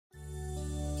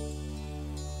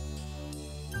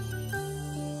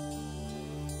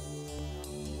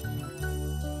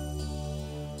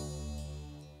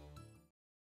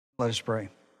Let us pray.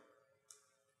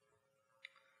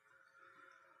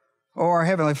 Oh, our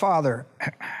Heavenly Father,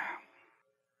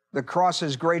 the cross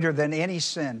is greater than any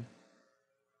sin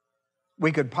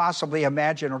we could possibly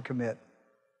imagine or commit.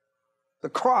 The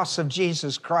cross of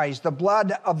Jesus Christ, the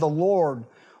blood of the Lord,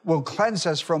 will cleanse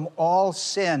us from all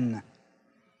sin.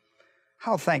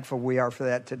 How thankful we are for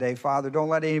that today, Father. Don't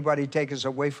let anybody take us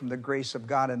away from the grace of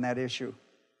God in that issue.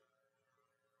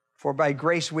 For by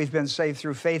grace we've been saved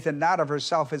through faith, and not of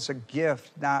ourselves. It's a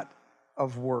gift, not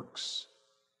of works.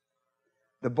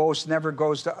 The boast never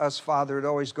goes to us, Father. It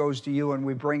always goes to you, and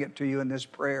we bring it to you in this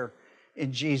prayer.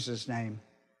 In Jesus' name,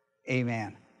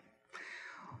 amen.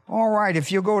 All right,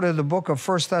 if you go to the book of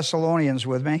 1 Thessalonians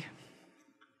with me.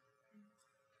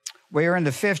 We are in the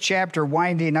 5th chapter,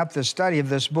 winding up the study of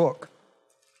this book.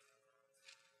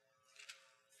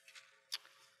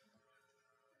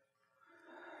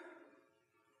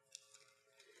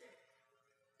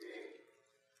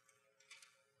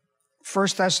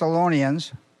 First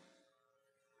Thessalonians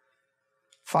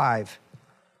 5.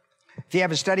 If you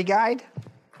have a study guide,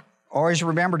 always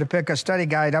remember to pick a study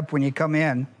guide up when you come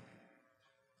in.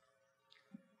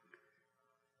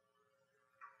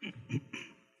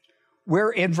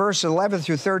 We're in verse 11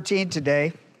 through 13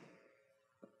 today.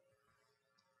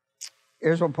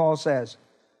 Here's what Paul says.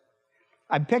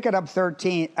 I'm picking up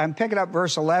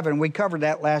verse 11. We covered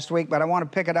that last week, but I want to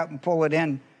pick it up and pull it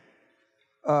in.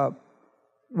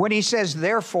 When he says,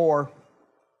 therefore,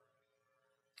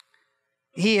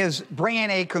 he is bringing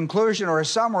a conclusion or a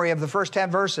summary of the first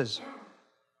 10 verses.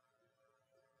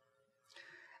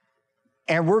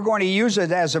 And we're going to use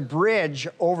it as a bridge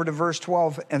over to verse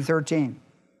 12 and 13.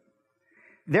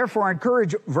 Therefore,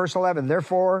 encourage, verse 11,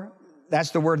 therefore,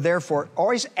 that's the word therefore.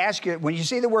 Always ask you, when you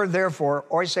see the word therefore,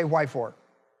 always say why for.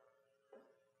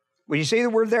 When you see the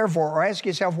word therefore, or ask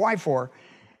yourself why for,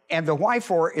 and the why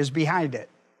for is behind it.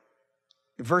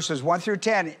 Verses 1 through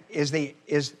 10 is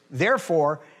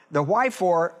therefore. The why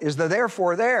for is the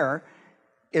therefore there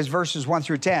is verses 1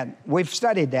 through 10. We've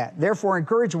studied that. Therefore,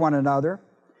 encourage one another.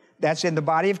 That's in the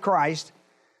body of Christ.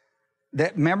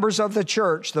 That members of the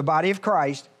church, the body of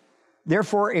Christ.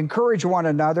 Therefore, encourage one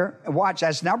another. Watch,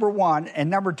 that's number 1. And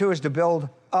number 2 is to build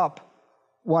up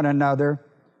one another.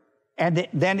 And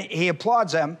then he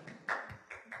applauds them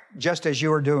just as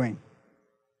you are doing.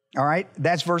 All right?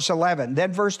 That's verse 11.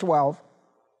 Then verse 12.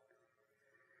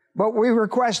 But we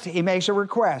request, he makes a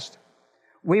request.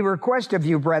 We request of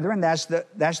you, brethren, that's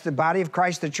the body of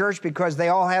Christ, the church, because they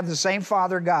all have the same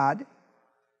Father God.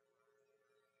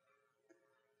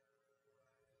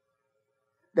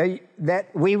 That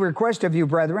we request of you,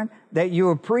 brethren, that you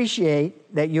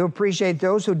appreciate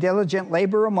those who diligent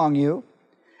labor among you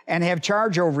and have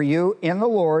charge over you in the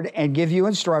Lord and give you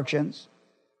instructions,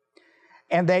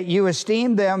 and that you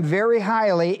esteem them very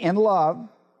highly in love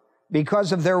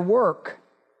because of their work.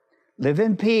 Live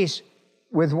in peace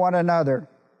with one another.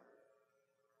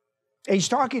 He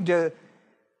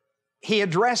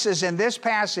addresses in this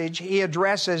passage, he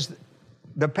addresses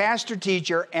the pastor,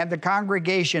 teacher, and the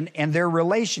congregation and their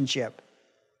relationship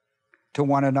to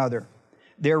one another.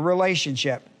 Their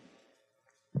relationship.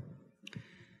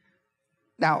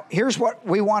 Now, here's what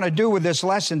we want to do with this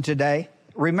lesson today.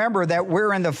 Remember that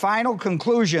we're in the final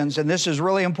conclusions, and this is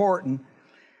really important.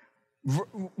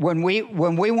 When we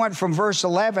went from verse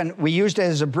 11, we used it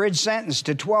as a bridge sentence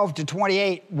to 12 to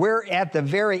 28. We're at the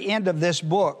very end of this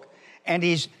book, and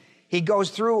he goes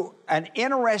through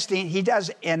he does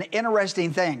an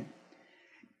interesting thing.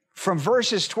 From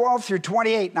verses 12 through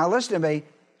 28, now listen to me,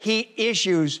 he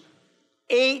issues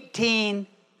 18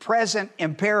 present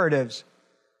imperatives.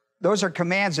 Those are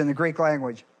commands in the Greek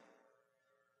language.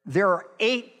 There are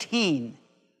 18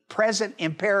 present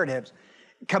imperatives.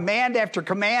 Command after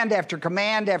command after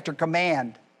command after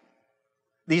command.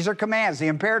 These are commands. The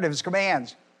imperative is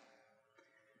commands.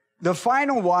 The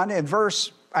final one in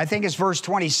I think it's verse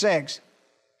 26.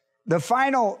 The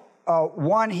final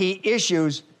one he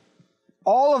issues,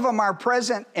 all of them are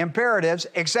present imperatives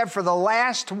except for the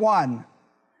last one,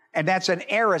 and that's an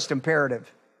aorist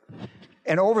imperative.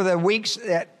 And over the weeks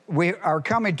that we are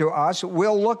coming to us,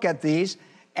 we'll look at these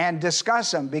and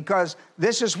discuss them, because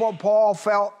this is what Paul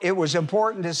felt it was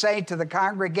important to say to the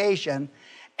congregation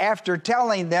after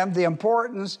telling them the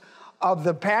importance of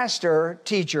the pastor,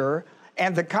 teacher,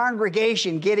 and the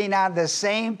congregation getting on the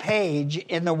same page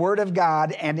in the Word of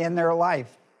God and in their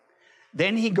life.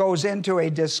 Then he goes into a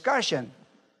discussion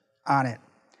on it.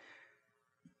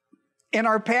 In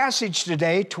our passage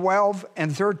today, 12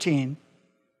 and 13,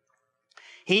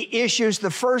 he issues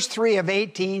the first 3 of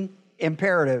 18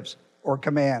 imperatives or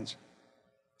commands.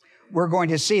 We're going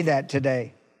to see that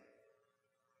today.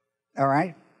 All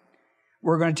right?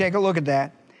 We're going to take a look at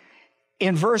that.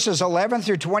 In verses 11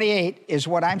 through 28 is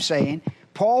what I'm saying.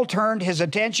 Paul turned his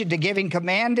attention to giving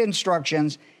command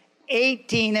instructions,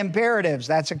 18 imperatives.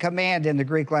 That's a command in the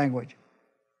Greek language.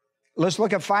 Let's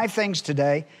look at 5 things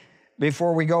today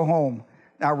before we go home.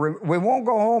 Now, we won't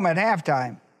go home at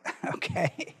halftime,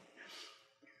 okay?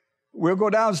 We'll go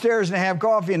downstairs and have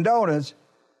coffee and donuts.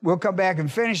 We'll come back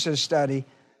and finish this study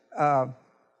and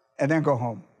then go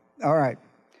home. All right.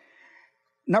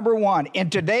 Number 1, in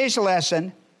today's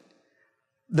lesson,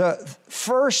 the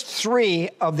first 3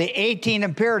 of the 18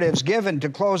 imperatives given to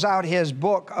close out his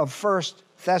book of 1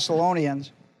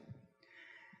 Thessalonians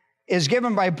is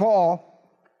given by Paul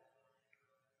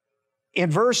in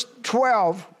verse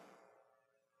 12.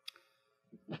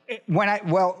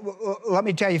 Let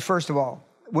me tell you first of all,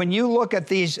 when you look at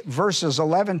these verses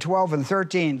 11, 12, and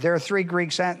 13, there are 3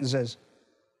 Greek sentences,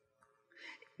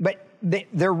 but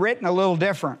they're written a little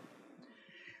different.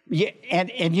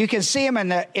 And you can see them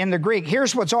in the Greek.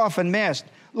 Here's what's often missed.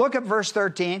 Look at verse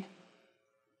 13.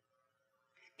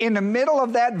 In the middle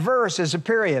of that verse is a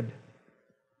period.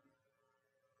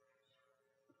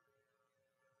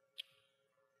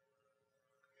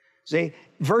 See,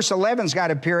 verse 11's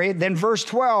got a period, then verse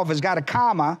 12 has got a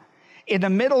comma. In the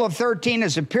middle of 13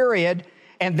 is a period,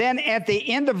 and then at the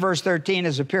end of verse 13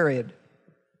 is a period.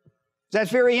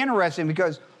 That's very interesting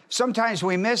because sometimes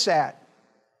we miss that.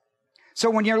 So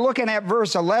when you're looking at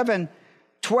verse 11,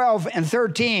 12, and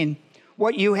 13,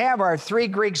 what you have are 3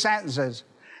 Greek sentences.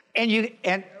 And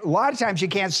a lot of times you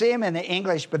can't see them in the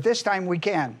English, but this time we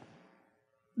can.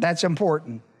 That's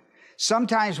important.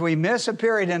 Sometimes we miss a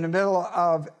period in the middle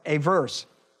of a verse.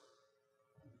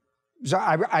 So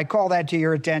I call that to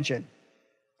your attention.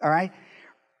 All right?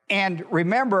 And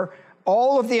remember,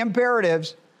 all of the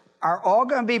imperatives are all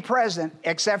going to be present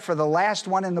except for the last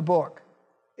one in the book.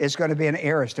 It's going to be an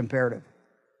aorist imperative.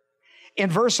 In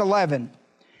verse 11,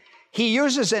 he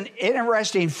uses an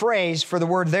interesting phrase for the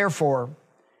word therefore,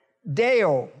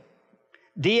 deo,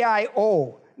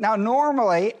 D-I-O. Now,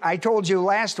 normally, I told you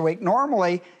last week,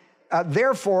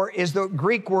 therefore is the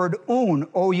Greek word un,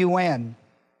 O-U-N.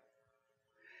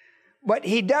 But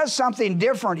he does something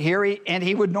different here, and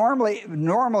he would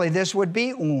normally this would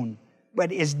be un,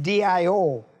 but it's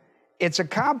D-I-O. It's a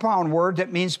compound word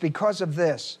that means because of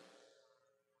this.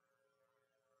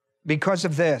 Because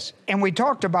of this. And we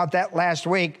talked about that last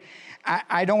week.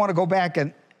 I don't want to go back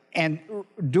and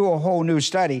do a whole new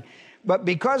study, but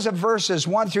because of verses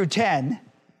 1 through 10,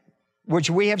 which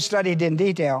we have studied in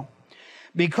detail,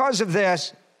 because of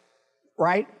this,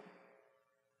 right?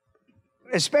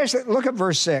 Especially, look at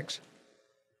verse 6.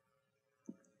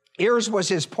 Here's was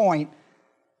his point.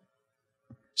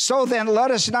 So then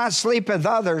let us not sleep with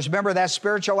others. Remember that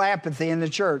spiritual apathy in the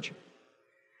church.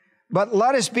 But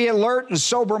let us be alert and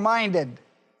sober-minded.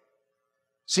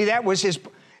 See, that was his,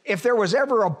 if there was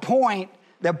ever a point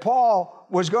that Paul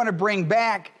was going to bring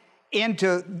back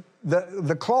into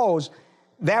the close,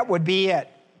 that would be it.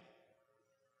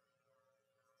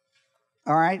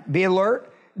 All right, be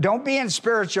alert. Don't be in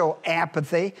spiritual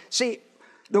apathy. See,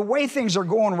 the way things are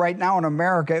going right now in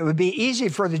America, it would be easy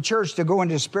for the church to go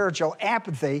into spiritual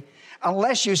apathy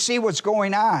unless you see what's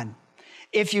going on.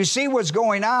 If you see what's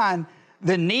going on,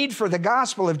 the need for the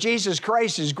gospel of Jesus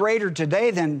Christ is greater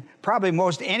today than probably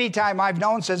most any time I've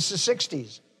known since the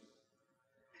 60s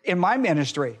in my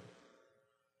ministry.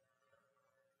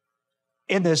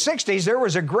 In the 60s, there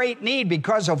was a great need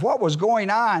because of what was going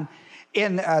on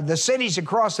in the cities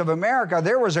across of America.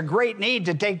 There was a great need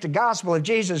to take the gospel of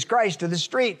Jesus Christ to the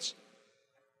streets.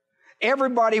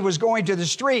 Everybody was going to the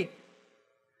street.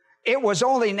 It was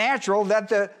only natural that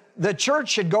the church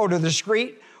should go to the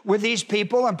street with these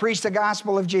people and preach the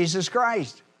gospel of Jesus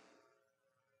Christ.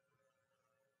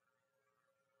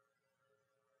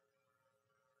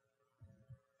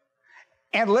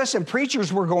 And listen,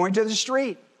 preachers were going to the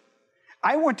street.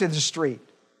 I went to the street.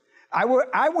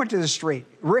 I went to the street.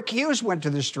 Rick Hughes went to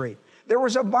the street. There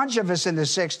was a bunch of us in the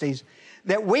 60s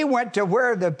that we went to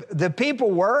where the people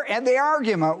were, and the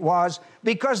argument was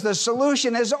because the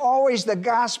solution is always the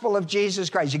gospel of Jesus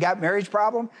Christ. You got marriage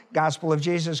problem? Gospel of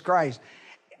Jesus Christ.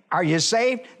 Are you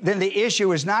saved? Then the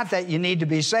issue is not that you need to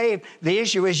be saved. The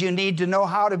issue is you need to know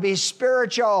how to be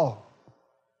spiritual.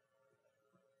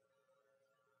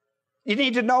 You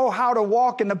need to know how to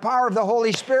walk in the power of the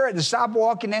Holy Spirit and stop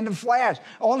walking in the flesh.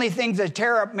 Only thing that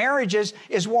tear up marriages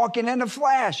is walking in the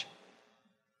flesh.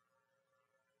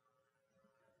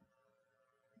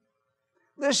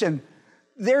 Listen,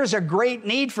 there's a great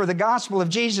need for the gospel of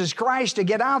Jesus Christ to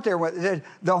get out there.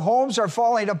 The homes are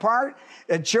falling apart.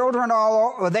 The children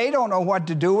all over, they don't know what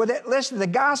to do with it. Listen, the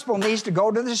gospel needs to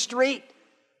go to the street.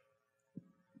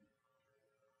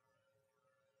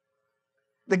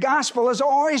 The gospel has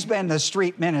always been the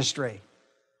street ministry.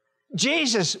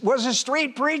 Jesus was a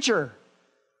street preacher,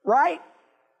 right?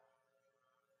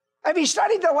 Have you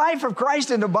studied the life of Christ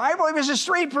in the Bible? He was a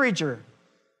street preacher.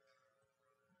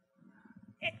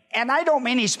 And I don't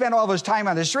mean he spent all of his time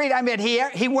on the street. I mean,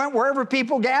 he went wherever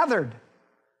people gathered.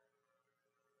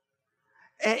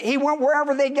 He went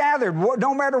wherever they gathered,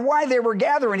 no matter why they were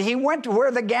gathering. He went to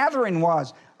where the gathering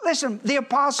was. Listen, the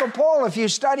Apostle Paul, if you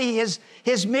study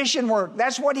his mission work,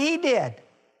 that's what he did.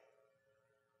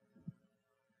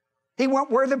 He went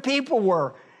where the people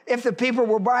were. If the people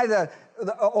were by the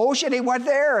ocean, he went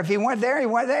there. If he went there, he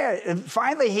went there. And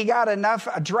finally, he got enough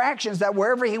attractions that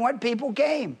wherever he went, people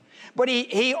came. But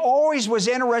he always was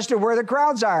interested where the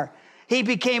crowds are. He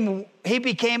became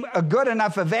a good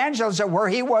enough evangelist that where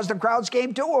he was, the crowds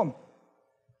came to him.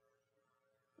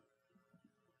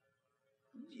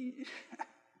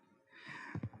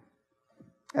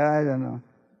 I don't know.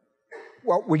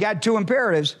 Well, we got two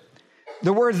imperatives.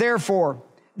 The word therefore.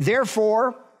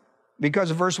 Therefore,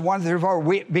 because of verse 1 through 4,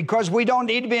 because we don't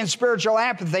need to be in spiritual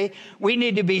apathy, we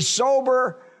need to be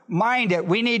sober-minded.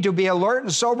 We need to be alert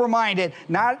and sober-minded,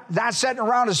 not sitting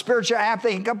around in spiritual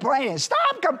apathy and complaining.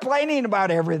 Stop complaining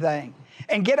about everything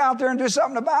and get out there and do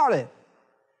something about it.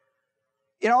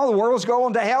 You know, the world's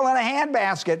going to hell in a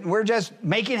handbasket, and we're just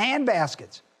making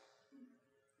handbaskets.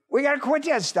 We got to quit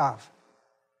that stuff.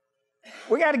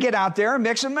 We got to get out there and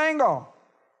mix and mingle.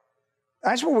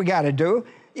 That's what we got to do.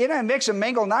 You know, mix and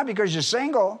mingle not because you're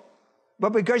single,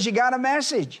 but because you got a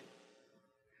message.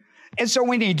 And so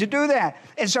we need to do that.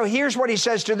 And so here's what he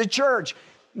says to the church.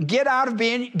 Get out of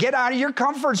your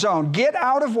comfort zone. Get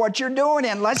out of what you're doing,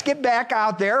 and let's get back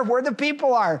out there where the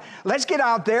people are. Let's get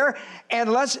out there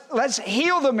and let's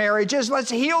heal the marriages. Let's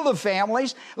heal the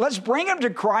families. Let's bring them to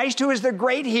Christ, who is the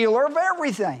great healer of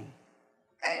everything.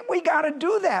 And we got to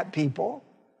do that, people.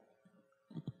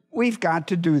 We've got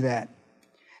to do that.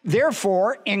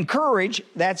 Therefore, encourage,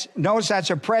 notice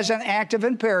that's a present active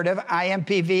imperative.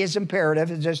 IMPV is imperative,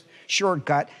 it's just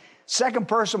shortcut. Second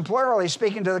person plural, he's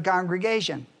speaking to the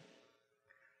congregation.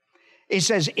 He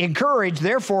says, encourage,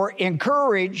 therefore,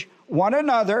 encourage one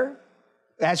another,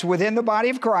 that's within the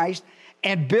body of Christ,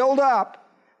 and build up,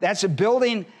 that's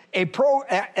building a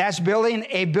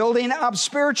building up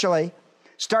spiritually,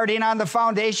 starting on the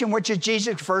foundation, which is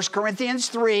Jesus. 1 Corinthians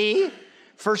 3,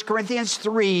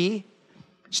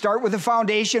 start with the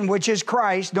foundation, which is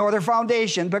Christ, no other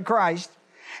foundation but Christ,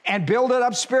 and build it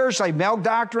up spiritually. Milk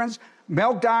doctrines,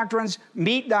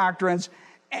 meat doctrines,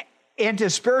 into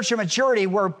spiritual maturity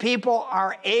where people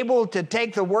are able to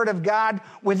take the Word of God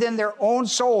within their own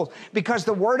souls. Because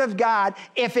the Word of God,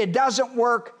 if it doesn't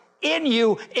work in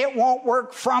you, it won't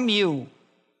work from you.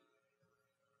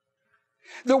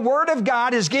 The Word of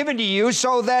God is given to you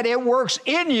so that it works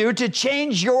in you to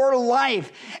change your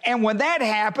life. And when that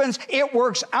happens, it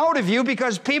works out of you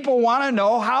because people want to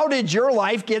know, how did your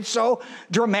life get so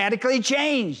dramatically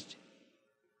changed?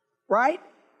 Right?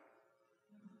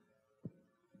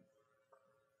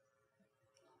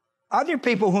 Other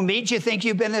people who meet you think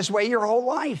you've been this way your whole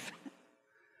life.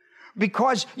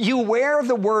 Because you wear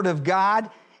the Word of God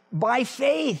by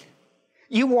faith.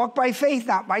 You walk by faith,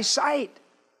 not by sight.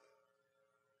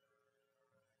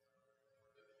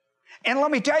 And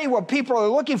let me tell you what people are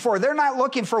looking for. They're not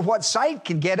looking for what sight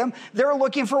can get them. They're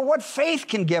looking for what faith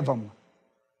can give them.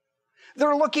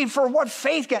 They're looking for what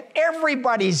faith can.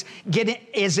 Everybody's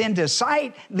is into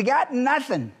sight. They got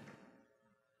nothing.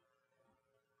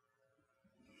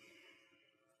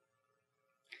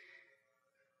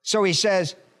 So he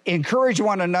says, encourage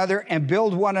one another and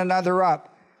build one another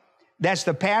up. That's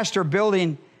the pastor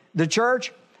building the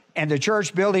church and the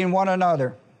church building one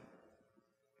another.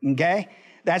 Okay?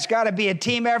 That's got to be a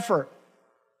team effort.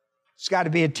 It's got to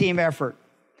be a team effort.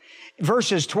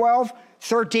 Verses 12,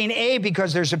 13a,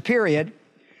 because there's a period.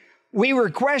 We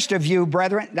request of you,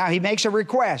 brethren. Now he makes a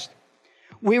request.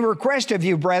 We request of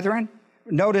you, brethren.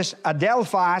 Notice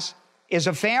adelphos is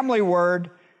a family word.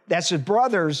 That's his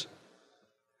brothers.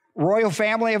 Royal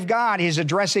family of God. He's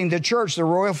addressing the church, the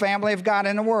royal family of God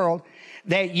in the world.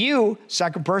 That you,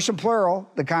 second person plural,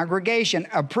 the congregation,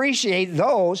 appreciate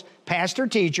those pastor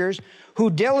teachers who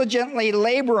diligently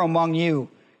labor among you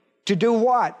to do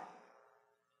what?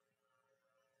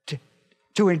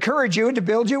 To encourage you and to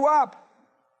build you up.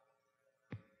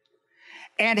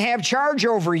 And have charge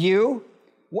over you.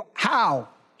 How?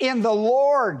 In the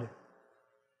Lord.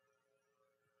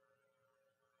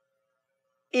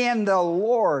 In the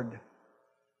Lord.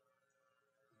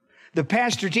 The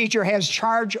pastor teacher has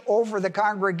charge over the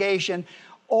congregation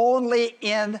only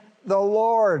in the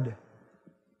Lord.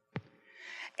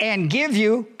 and give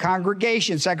you,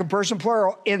 congregation, second person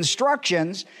plural,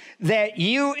 instructions that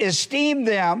you esteem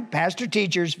them, pastor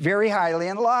teachers, very highly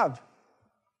in love.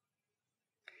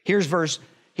 Here's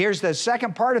the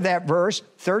second part of that verse,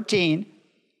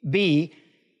 13b,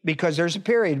 because there's a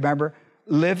period, remember,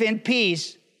 live in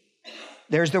peace.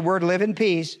 There's the word live in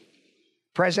peace,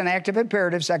 present active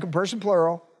imperative, second person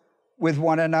plural, with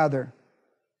one another.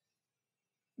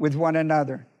 With one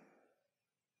another.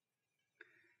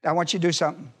 I want you to do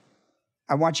something.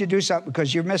 I want you to do something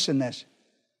because you're missing this.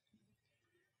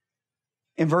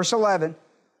 In verse 11,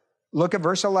 look at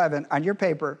verse 11 on your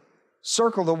paper,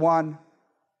 circle one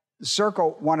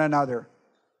another.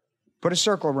 Put a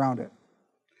circle around it.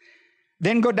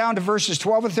 Then go down to verses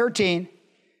 12 and 13.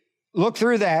 Look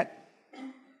through that.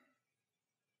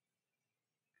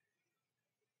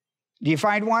 Do you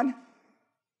find one?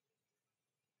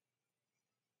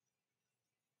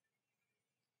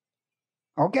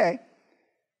 Okay.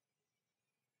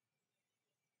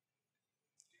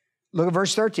 Look at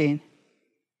verse 13.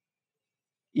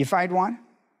 You find one?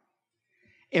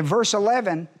 In verse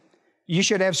 11, you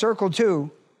should have circled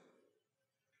 2.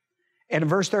 And in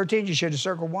verse 13, you should have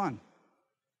circled 1.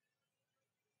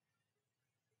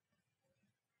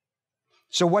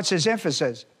 So what's his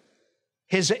emphasis?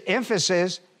 His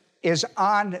emphasis is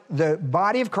on the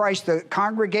body of Christ, the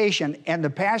congregation, and the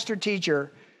pastor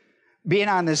teacher being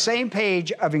on the same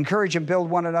page of encourage and build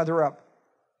one another up.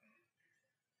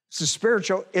 It's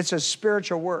a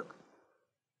spiritual work.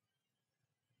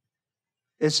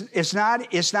 It's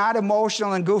not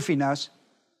emotional and goofiness.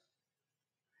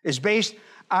 It's based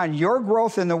on your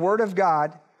growth in the Word of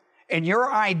God and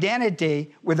your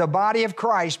identity with the body of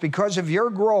Christ because of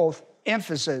your growth,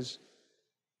 emphasis,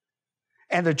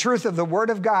 and the truth of the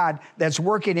Word of God that's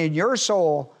working in your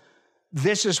soul.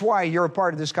 This is why you're a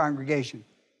part of this congregation.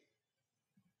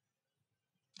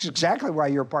 It's exactly why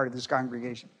you're a part of this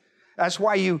congregation. That's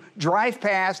why you drive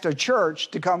past a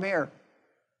church to come here.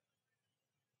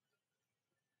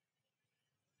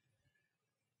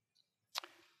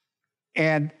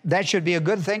 And that should be a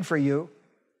good thing for you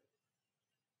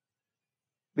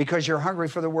because you're hungry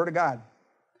for the Word of God.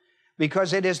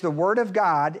 Because it is the Word of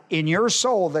God in your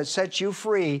soul that sets you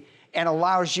free and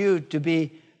allows you to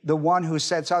be the one who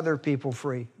sets other people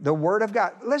free. The Word of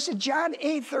God. Listen, John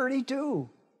 8:32.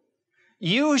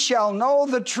 You shall know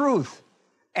the truth,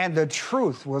 and the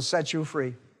truth will set you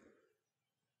free.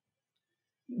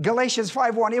 Galatians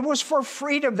 5:1. It was for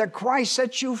freedom that Christ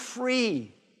set you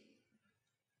free.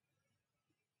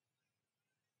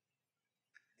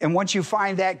 And once you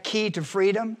find that key to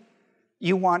freedom,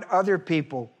 you want other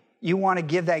people. You want to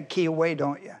give that key away,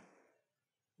 don't you?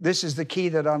 This is the key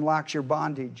that unlocks your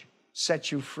bondage,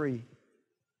 sets you free.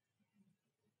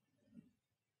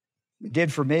 It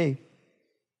did for me.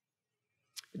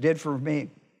 It did for me.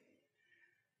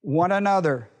 One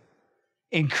another.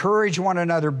 Encourage one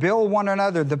another. Build one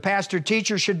another. The pastor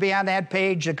teacher should be on that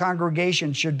page. The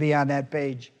congregation should be on that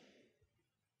page.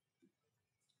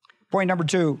 Point number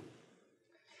 2.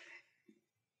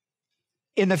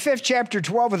 In the 5th chapter,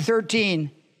 12 and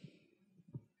 13,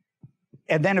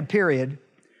 and then a period,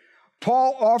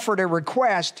 Paul offered a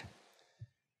request,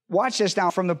 watch this now,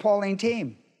 from the Pauline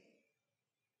team.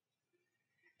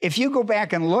 If you go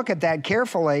back and look at that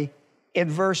carefully in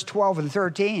verse 12 and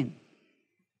 13,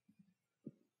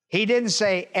 he didn't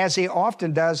say, as he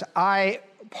often does, I,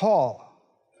 Paul.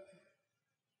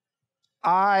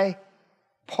 I,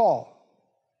 Paul.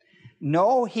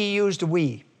 No, he used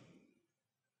we.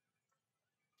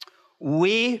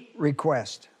 We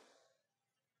request.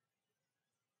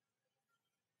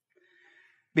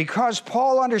 Because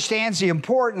Paul understands the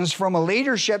importance from a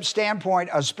leadership standpoint,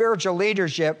 of spiritual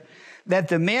leadership, that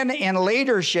the men in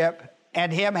leadership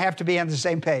and him have to be on the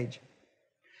same page.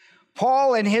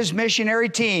 Paul and his missionary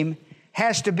team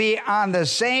has to be on the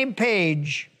same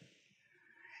page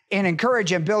in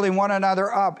encouraging, building one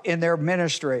another up in their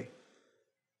ministry.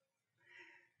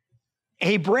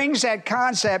 He brings that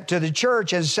concept to the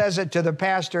church and says it to the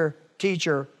pastor,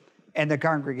 teacher, and the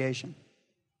congregation.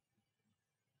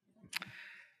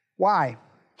 Why?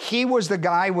 He was the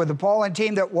guy with the Pauline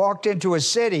team that walked into a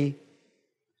city.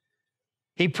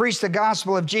 He preached the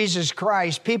gospel of Jesus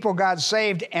Christ. People got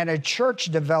saved, and a church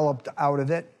developed out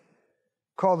of it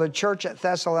called the Church at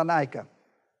Thessalonica.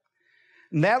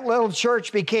 And that little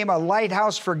church became a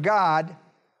lighthouse for God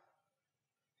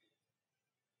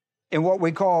in what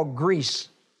we call Greece,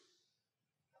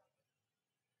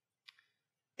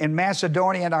 in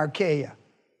Macedonia and Achaia.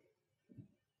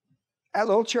 That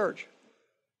little church.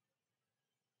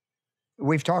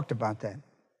 We've talked about that.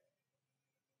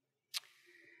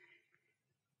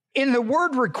 In the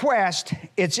word request,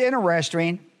 it's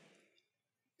interesting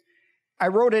I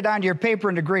wrote it on your paper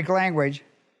in the Greek language,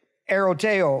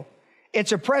 eroteo.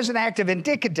 It's a present active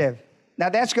indicative. Now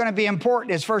that's going to be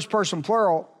important. It's first person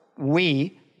plural,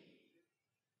 we,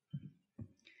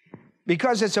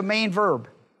 because it's a main verb.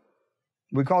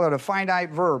 We call it a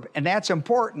finite verb, and that's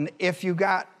important if you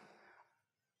got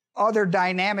other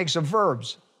dynamics of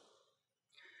verbs.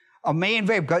 A main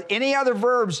verb, because any other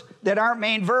verbs that aren't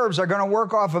main verbs are going to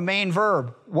work off a main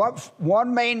verb.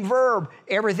 One main verb,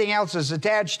 everything else is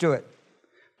attached to it.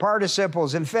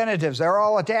 Participles, infinitives, they're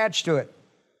all attached to it.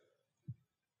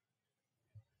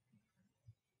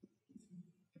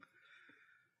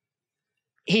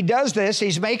 He does this,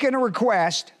 he's making a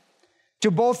request to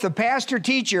both the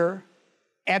pastor-teacher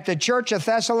at the church of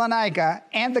Thessalonica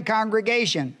and the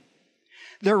congregation.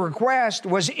 The request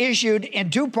was issued in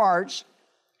two parts,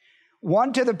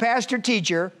 one to the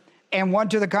pastor-teacher and one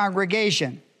to the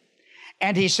congregation.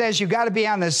 And he says you got to be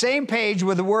on the same page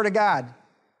with the Word of God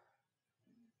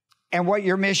and what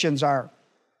your missions are.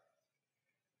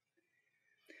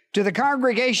 To the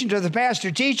congregation, to the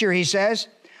pastor-teacher, he says,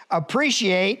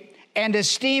 appreciate and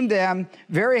esteem them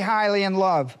very highly in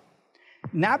love,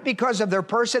 not because of their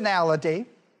personality,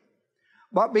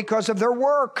 but because of their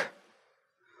work.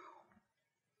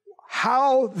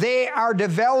 How they are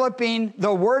developing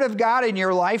the Word of God in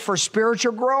your life for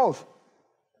spiritual growth.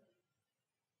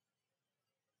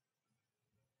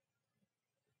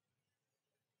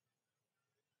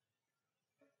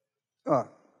 Uh,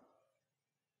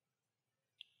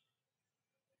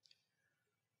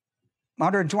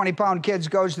 120-pound kid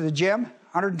goes to the gym.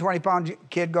 120-pound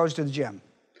kid goes to the gym.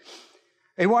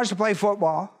 He wants to play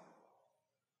football.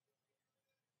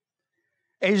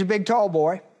 He's a big, tall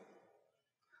boy,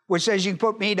 which says you can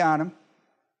put meat on him.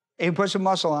 You can put some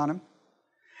muscle on him.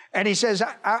 And he says,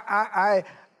 I'm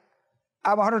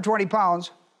 120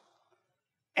 pounds,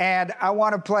 and I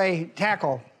want to play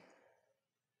tackle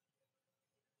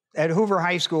at Hoover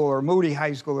High School or Moody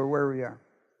High School or wherever you are.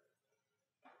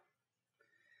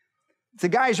 If the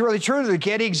guy's really true to the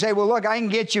kid, he can say, well, look, I can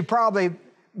get you probably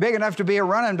big enough to be a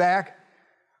running back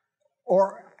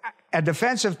or a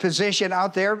defensive position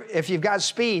out there if you've got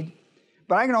speed,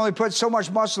 but I can only put so much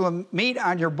muscle and meat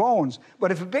on your bones.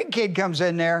 But if a big kid comes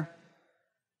in there,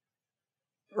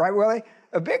 right, Willie?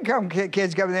 A big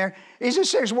kid's coming there, he's a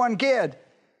 6'1" kid.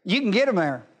 You can get him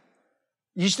there.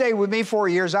 You stay with me 4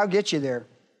 years, I'll get you there.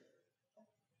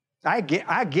 I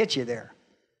get you there.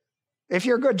 If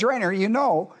you're a good trainer, you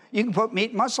know you can put meat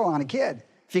and muscle on a kid.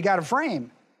 If you got a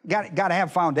frame, got to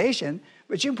have foundation,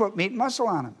 but you can put meat and muscle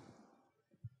on him.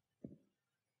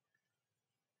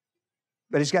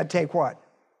 But it's got to take what?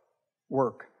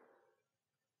 Work.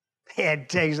 It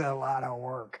takes a lot of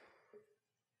work.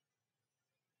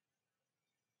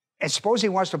 And suppose he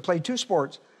wants to play two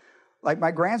sports, like my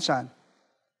grandson.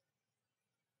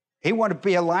 He wanted to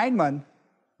be a lineman,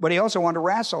 but he also wanted to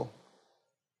wrestle.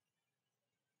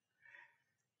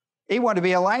 He wanted to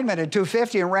be a lineman at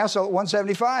 250 and wrestle at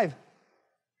 175.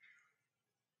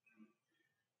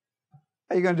 How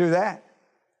are you going to do that?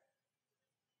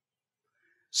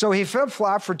 So he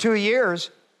flip-flopped for 2 years,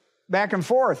 back and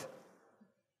forth.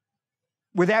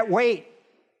 With that weight,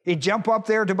 he'd jump up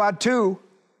there to about 2,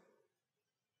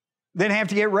 then have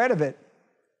to get rid of it.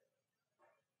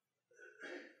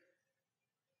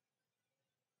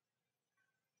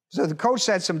 So the coach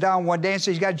sets him down one day and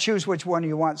says, you got to choose which one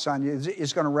you want, son.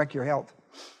 It's going to wreck your health.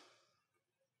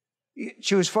 You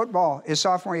choose football. His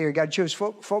sophomore year, you got to choose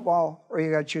football or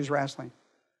you got to choose wrestling.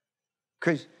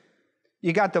 Because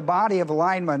you got the body of a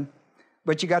lineman,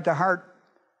 but you got the heart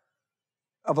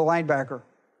of a linebacker.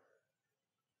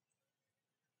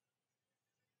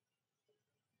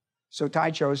 So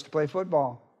Ty chose to play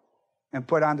football and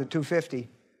put on the 250.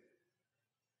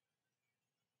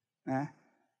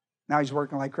 Now he's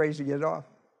working like crazy to get it off.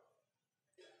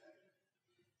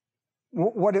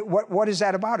 What is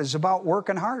that about? It's about work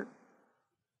and heart.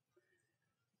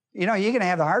 You know, you can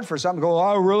have the heart for something, go,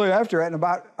 oh, really, after it, and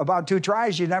about 2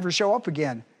 tries, you never show up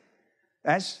again.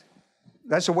 That's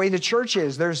the way the church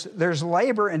is. There's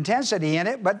labor intensity in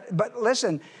it, but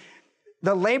listen,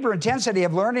 the labor intensity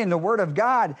of learning the Word of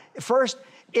God, first,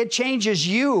 it changes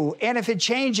you. And if it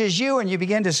changes you and you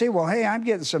begin to see, well, hey, I'm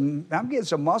getting some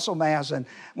muscle mass. And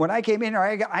when I came in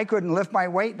here, I couldn't lift my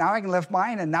weight. Now I can lift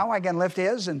mine, and now I can lift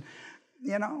his. And,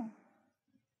 you know,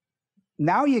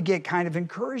 now you get kind of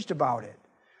encouraged about it.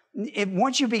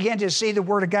 Once you begin to see the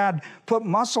Word of God put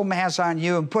muscle mass on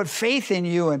you and put faith in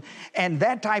you and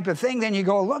that type of thing, then you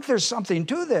go, look, there's something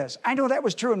to this. I know that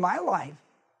was true in my life.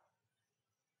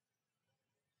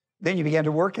 Then you begin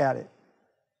to work at it.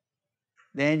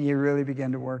 Then you really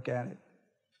begin to work at it.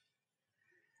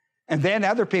 And then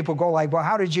other people go like, well,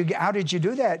 how did you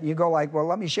do that? And you go like, well,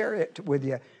 let me share it with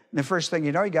you. And the first thing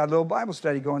you know, you got a little Bible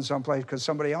study going someplace because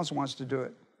somebody else wants to do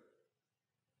it.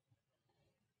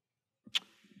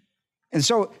 And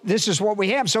so this is what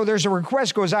we have. So there's a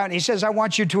request goes out, and he says, I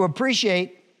want you to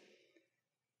appreciate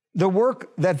the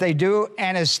work that they do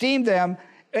and esteem them.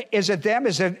 Is it them?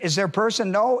 Is their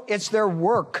person? No, it's their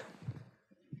work.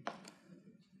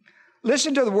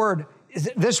 Listen to the word.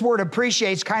 This word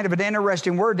appreciates kind of an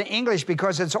interesting word in English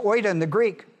because it's oida in the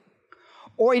Greek.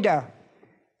 Oida.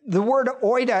 The word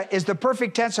oida is the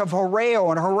perfect tense of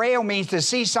horeo, and horeo means to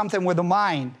see something with the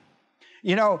mind.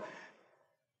 You know,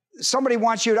 somebody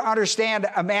wants you to understand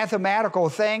a mathematical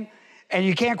thing, and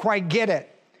you can't quite get it.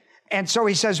 And so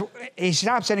he says, he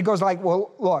stops and he goes like,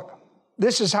 well, look,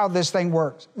 this is how this thing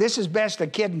works. This is best a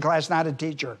kid in class, not a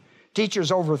teacher.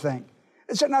 Teachers overthink.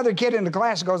 It's another kid in the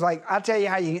class goes like, I'll tell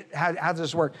you how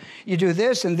this works. You do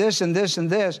this and this and this and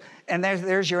this, and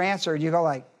there's your answer. And you go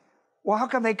like, well, how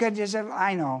come they couldn't just have,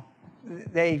 I know.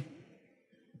 They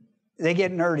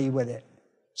get nerdy with it.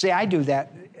 See, I do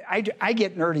that. I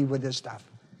get nerdy with this stuff.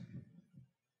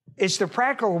 It's the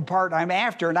practical part I'm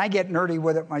after, and I get nerdy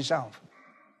with it myself.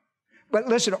 But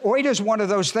listen, oida is one of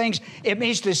those things. It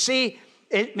means to see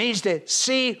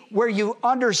where you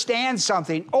understand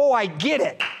something. Oh, I get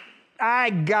it.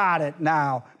 I got it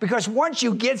now. Because once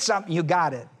you get something, you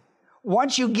got it.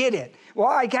 Once you get it. Well,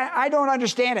 I don't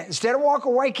understand it. Instead of walk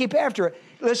away, keep after it.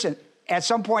 Listen, at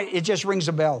some point, it just rings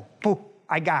a bell. Poof,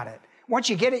 I got it. Once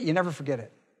you get it, you never forget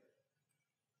it.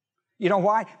 You know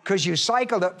why? Because you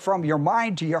cycled it from your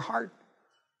mind to your heart.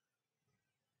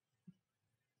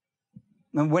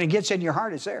 And when it gets in your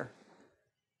heart, it's there.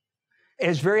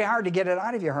 It's very hard to get it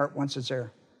out of your heart once it's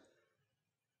there.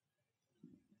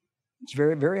 It's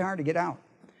very, very hard to get out.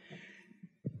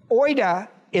 Oida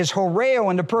is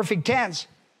horeo in the perfect tense.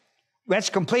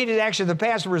 That's completed action of the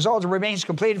past. The result remains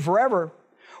completed forever.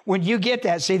 When you get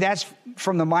that, see, that's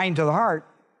from the mind to the heart.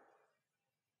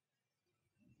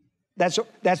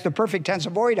 That's the perfect tense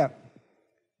of oida.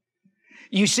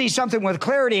 You see something with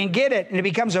clarity and get it, and it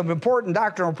becomes an important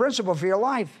doctrinal principle for your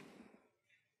life.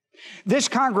 This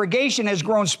congregation has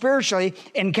grown spiritually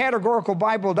in categorical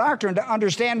Bible doctrine to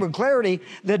understand with clarity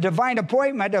the divine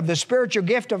appointment of the spiritual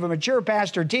gift of a mature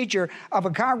pastor teacher of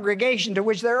a congregation to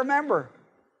which they're a member.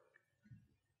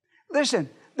 Listen,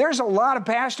 there's a lot of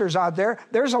pastors out there.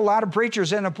 There's a lot of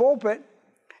preachers in the pulpit.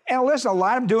 And listen, a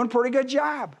lot of them doing a pretty good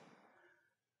job.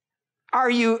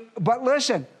 But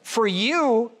listen, for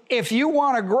you, if you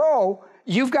want to grow,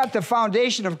 you've got the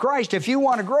foundation of Christ. If you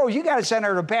want to grow, you got to send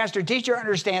her to a pastor teacher who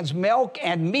understands milk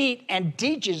and meat and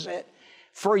teaches it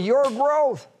for your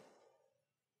growth.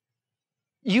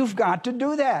 You've got to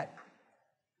do that.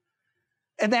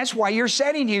 And that's why you're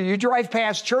sitting here. You drive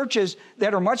past churches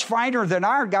that are much finer than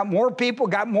ours, got more people,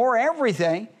 got more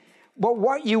everything. But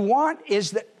what you want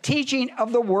is the teaching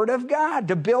of the Word of God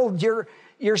to build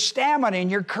your stamina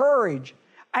and your courage.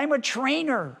 I'm a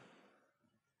trainer.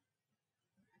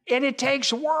 And it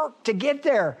takes work to get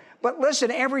there. But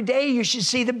listen, every day you should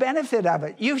see the benefit of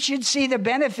it. You should see the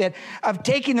benefit of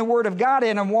taking the Word of God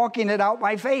in and walking it out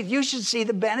by faith. You should see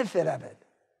the benefit of it.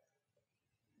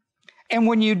 And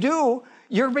when you do,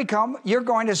 you're going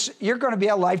to be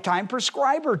a lifetime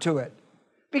prescriber to it.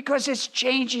 Because it's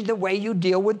changing the way you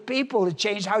deal with people. It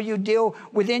changes how you deal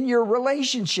within your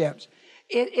relationships.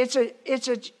 It's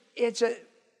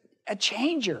a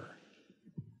changer.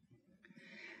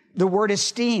 The word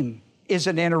esteem is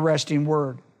an interesting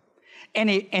word. And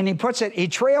he puts it, he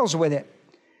trails with it.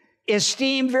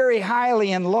 Esteem very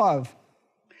highly in love.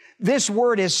 This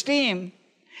word esteem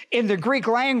in the Greek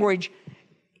language,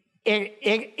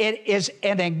 it is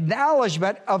an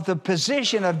acknowledgement of the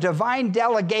position of divine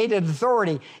delegated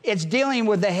authority. It's dealing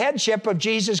with the headship of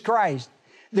Jesus Christ.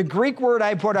 The Greek word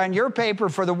I put on your paper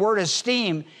for the word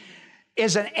esteem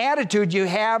is an attitude you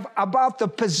have about the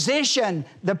position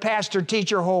the pastor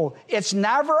teacher holds. It's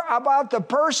never about the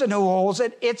person who holds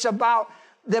it. It's about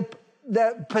the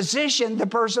position the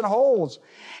person holds.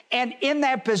 And in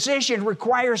that position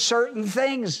requires certain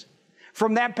things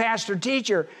from that pastor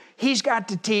teacher. He's got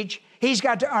to teach. He's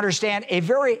got to understand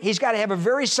he's got to have a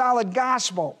very solid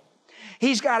gospel.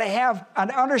 He's got to have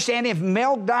an understanding of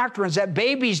milk doctrines that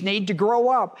babies need to grow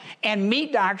up and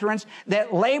meat doctrines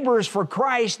that laborers for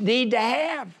Christ need to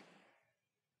have.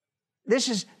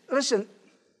 Listen,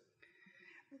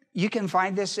 you can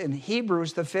find this in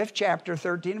Hebrews, the 5th chapter,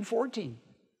 13 and 14.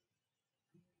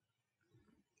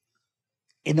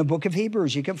 In the book of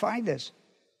Hebrews, you can find this.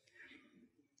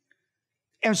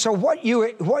 And so what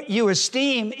you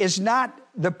esteem is not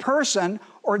the person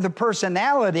or the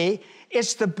personality,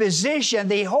 it's the position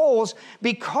that he holds,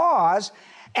 because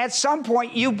at some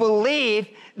point you believe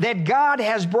that God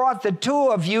has brought the two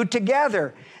of you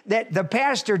together, that the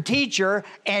pastor teacher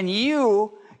and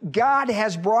you, God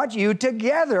has brought you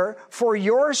together for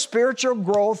your spiritual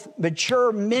growth,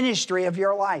 mature ministry of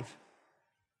your life.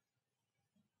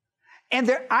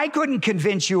 And I couldn't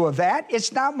convince you of that.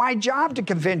 It's not my job to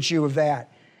convince you of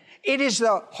that. It is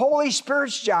the Holy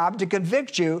Spirit's job to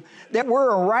convict you that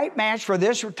we're a right match for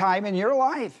this time in your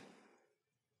life.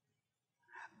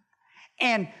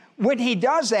 And when he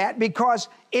does that, because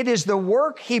it is the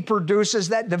work he produces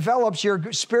that develops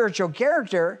your spiritual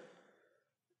character,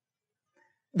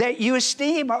 that you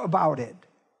esteem about it.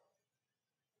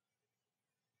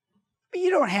 But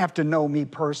you don't have to know me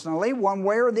personally one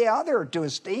way or the other to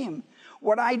esteem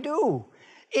what I do.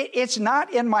 It's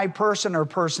not in my person or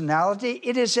personality.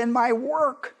 It is in my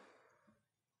work.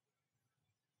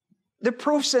 The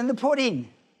proof's in the pudding.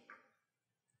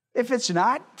 If it's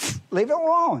not, leave it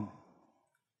alone.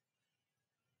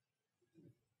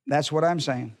 That's what I'm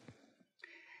saying.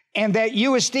 And that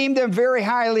you esteem them very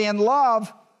highly in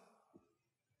love,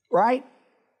 right?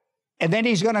 And then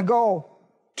he's going to go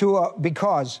to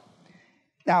because.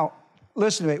 Now,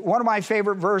 listen to me. One of my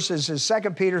favorite verses is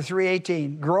 2 Peter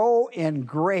 3:18. Grow in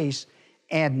grace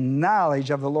and knowledge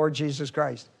of the Lord Jesus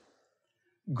Christ.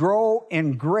 Grow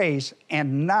in grace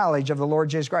and knowledge of the Lord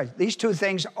Jesus Christ. These two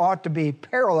things ought to be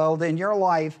paralleled in your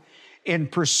life in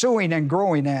pursuing and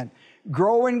growing in.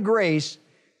 Grow in grace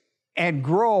and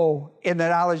grow in the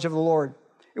knowledge of the Lord.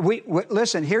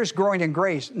 Listen, here's growing in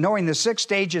grace, knowing the 6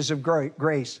 stages of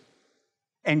grace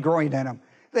and growing in them.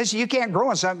 Listen, you can't grow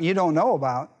in something you don't know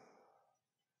about.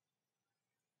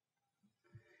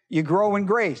 You grow in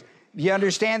grace. You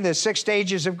understand the 6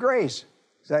 stages of grace,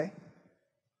 say?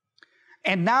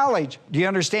 And knowledge. Do you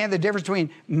understand the difference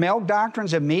between milk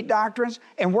doctrines and meat doctrines?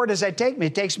 And where does that take me?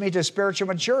 It takes me to spiritual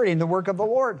maturity in the work of the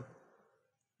Lord.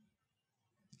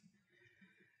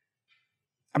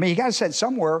 I mean, you got to set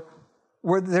somewhere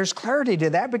where there's clarity to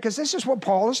that, because this is what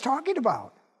Paul is talking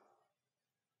about.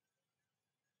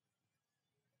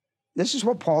 This is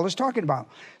what Paul is talking about.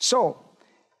 So,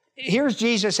 here's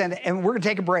Jesus, and we're going to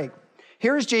take a break.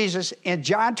 Here's Jesus in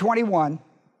John 21,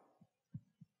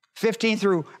 15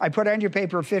 through, I put on your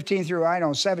paper 15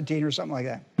 through, 17 or something like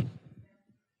that.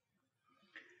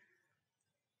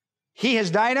 He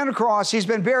has died on a cross. He's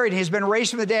been buried. He's been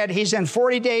raised from the dead. He's in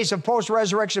 40 days of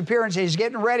post-resurrection appearance. He's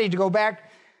getting ready to go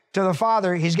back to the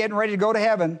Father. He's getting ready to go to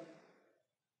heaven.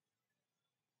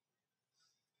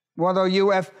 One of those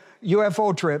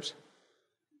UFO trips.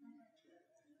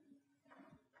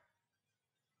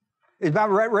 He's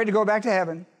about ready to go back to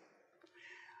heaven.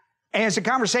 And it's a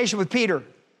conversation with Peter.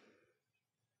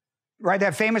 Right,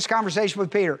 that famous conversation with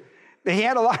Peter. He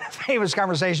had a lot of famous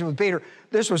conversations with Peter.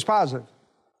 This was positive.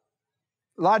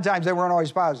 A lot of times they weren't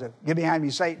always positive. Get behind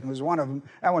me, Satan was one of them.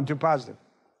 That wasn't too positive.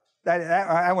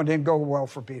 That one didn't go well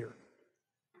for Peter.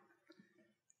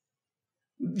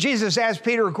 Jesus asked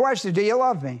Peter a question, do you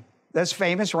love me? That's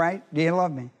famous, right? Do you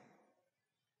love me?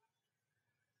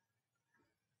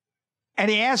 And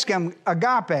he asked him,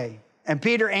 agape. And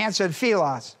Peter answered,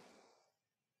 philos.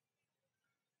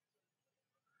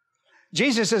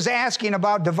 Jesus is asking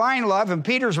about divine love, and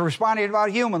Peter's responding about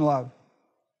human love.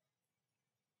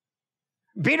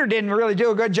 Peter didn't really do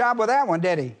a good job with that one,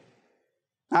 did he?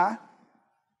 Huh?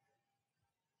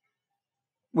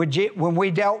 When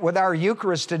we dealt with our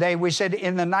Eucharist today, we said,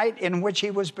 in the night in which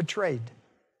he was betrayed.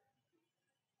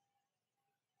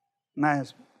 Now,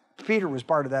 Peter was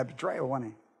part of that betrayal,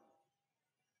 wasn't he?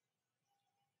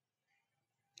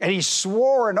 And he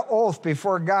swore an oath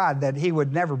before God that he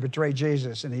would never betray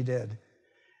Jesus, and he did.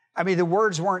 I mean, the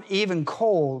words weren't even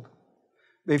cold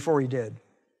before he did.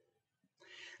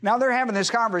 Now they're having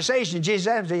this conversation. Jesus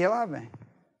says, do you love me?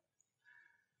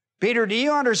 Peter, do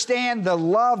you understand the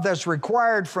love that's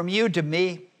required from you to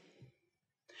me?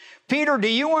 Peter, do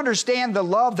you understand the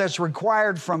love that's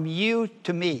required from you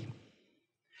to me?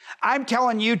 I'm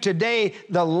telling you today,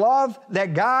 the love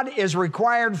that God is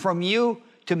required from you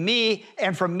to me,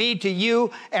 and from me to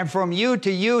you, and from you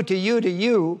to you to you to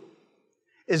you,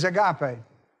 is agape.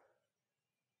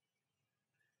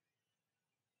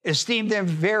 Esteem them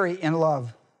very in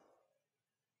love.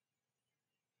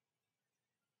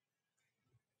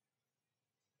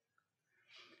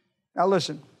 Now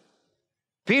listen,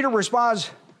 Peter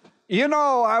responds, you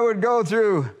know, I would go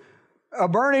through a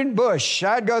burning bush.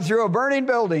 I'd go through a burning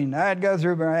building. I'd go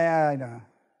through, yeah, I know.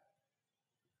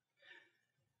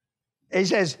 He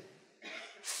says,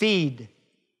 feed.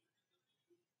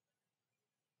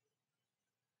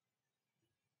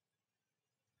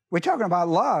 We're talking about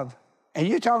love, and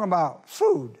you're talking about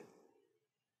food.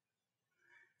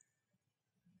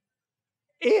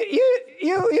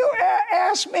 You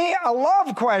asked me a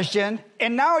love question,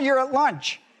 and now you're at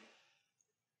lunch.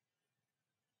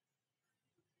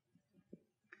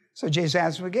 So Jesus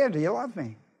asked him again, do you love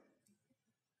me?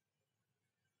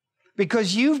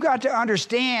 Because you've got to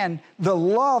understand the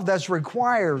love that's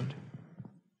required.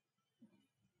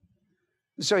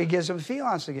 So he gives him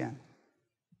Philos again.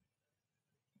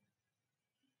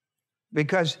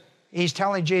 Because he's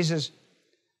telling Jesus,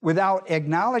 without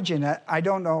acknowledging it, I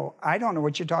don't know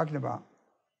what you're talking about.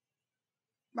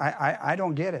 I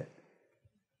don't get it.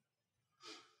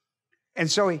 And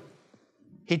so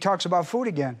he talks about food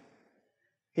again.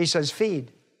 He says,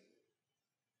 feed.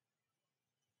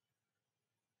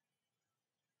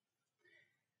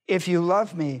 If you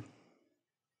love me,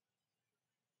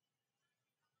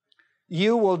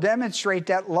 you will demonstrate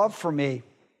that love for me.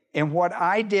 And what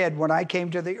I did when I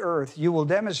came to the earth, you will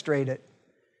demonstrate it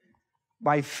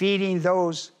by feeding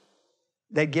those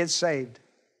that get saved.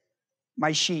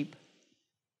 My sheep.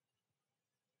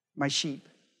 My sheep.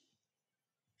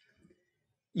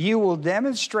 You will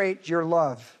demonstrate your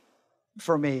love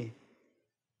for me.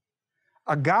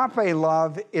 Agape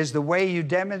love is the way you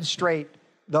demonstrate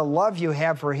the love you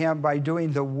have for him by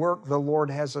doing the work the Lord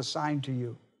has assigned to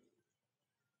you.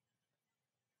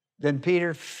 Then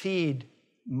Peter, feed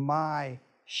my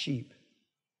sheep.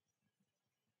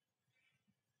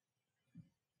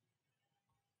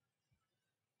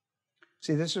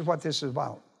 See, this is what this is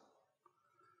about.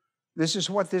 This is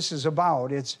what this is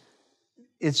about. It's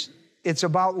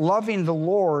about loving the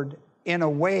Lord in a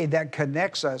way that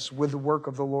connects us with the work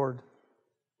of the Lord.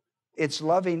 It's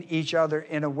loving each other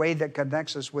in a way that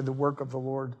connects us with the work of the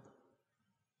Lord.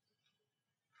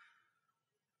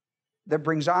 That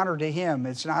brings honor to him.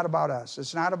 It's not about us.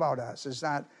 It's not about us.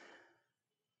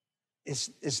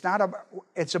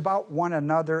 It's about one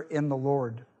another in the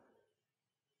Lord.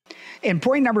 In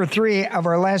point number 3 of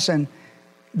our lesson,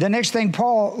 the next thing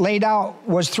Paul laid out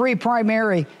was 3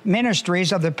 primary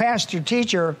ministries of the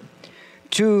pastor-teacher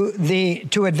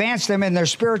to advance them in their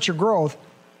spiritual growth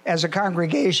as a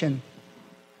congregation.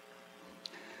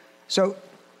 So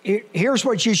here's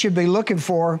what you should be looking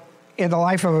for in the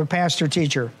life of a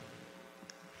pastor-teacher.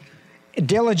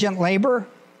 Diligent labor.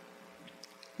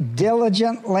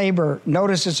 Diligent labor.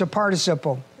 Notice it's a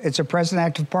participle. It's a present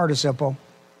active participle.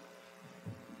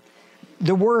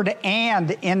 The word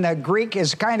 "and" in the Greek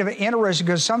is kind of interesting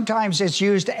because sometimes it's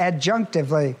used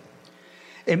adjunctively.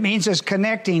 It means it's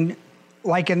connecting,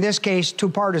 like in this case, 2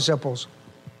 participles.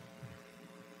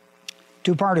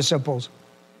 2 participles.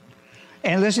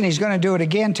 And listen, he's going to do it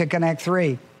again to connect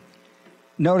 3.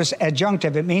 Notice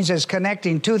adjunctive. It means it's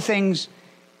connecting 2 things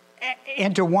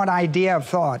into one idea of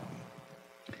thought.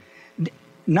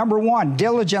 Number 1,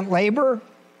 diligent labor.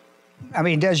 I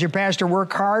mean, does your pastor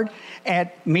work hard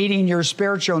at meeting your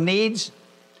spiritual needs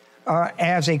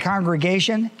as a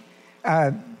congregation?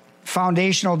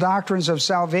 Foundational doctrines of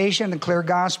salvation, the clear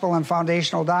gospel and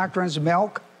foundational doctrines,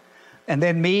 milk, and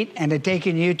then meat, and it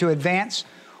taking you to advance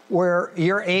where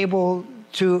you're able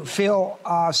to feel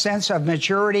a sense of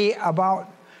maturity about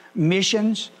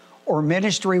missions or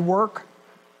ministry work.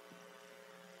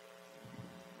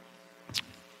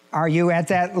 Are you at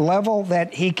that level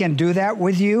that he can do that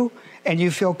with you and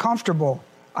you feel comfortable?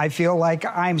 I feel like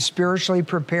I'm spiritually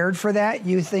prepared for that.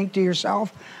 You think to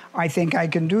yourself, I think I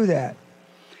can do that.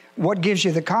 What gives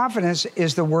you the confidence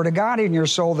is the Word of God in your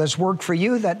soul that's worked for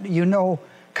you, that you know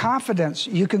confidence.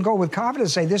 You can go with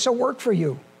confidence and say, this will work for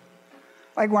you.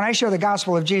 Like when I share the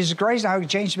gospel of Jesus Christ, how it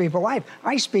changed people's life,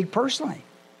 I speak personally.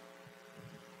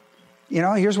 You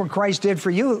know, here's what Christ did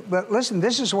for you. But listen,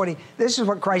 this is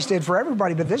what Christ did for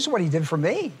everybody, but this is what he did for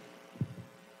me.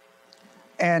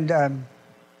 And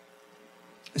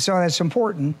so that's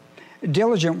important.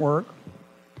 Diligent work.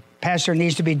 Pastor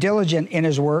needs to be diligent in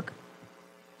his work.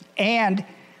 And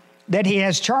that he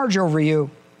has charge over you.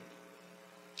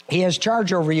 He has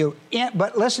charge over you.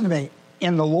 But listen to me,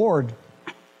 in the Lord.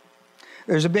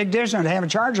 There's a big difference between having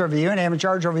charge over you and having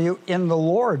charge over you in the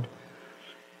Lord.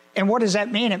 And what does that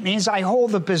mean? It means I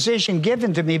hold the position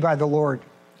given to me by the Lord.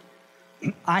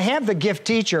 I have the gift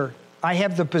teacher. I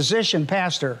have the position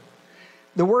pastor.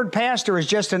 The word pastor is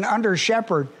just an under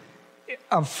shepherd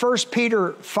of 1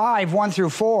 Peter 5, 1 through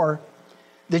 4.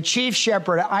 The chief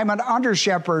shepherd, I'm an under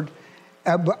shepherd,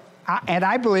 and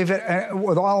I believe it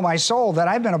with all of my soul that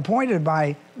I've been appointed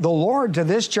by the Lord to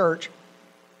this church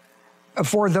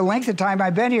for the length of time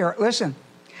I've been here. Listen,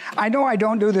 I know I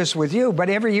don't do this with you, but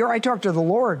every year I talk to the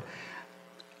Lord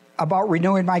about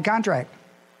renewing my contract.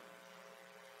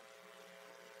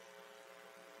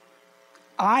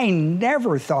 I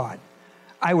never thought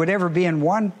I would ever be in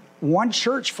one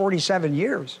church 47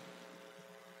 years.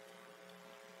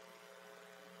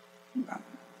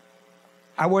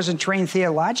 I wasn't trained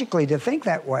theologically to think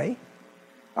that way.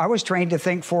 I was trained to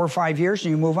think 4 or 5 years and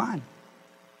you move on.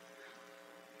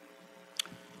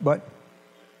 But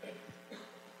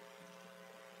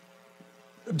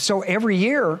so every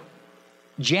year,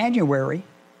 January,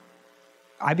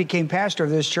 I became pastor of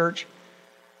this church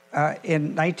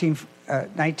in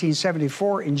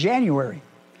 1974 in January.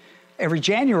 Every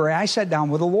January, I sat down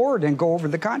with the Lord and go over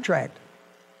the contract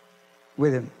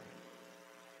with him.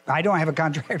 I don't have a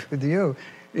contract with you.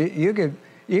 You could,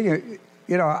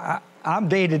 I'm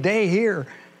day to day here.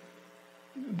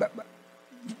 But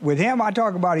with him, I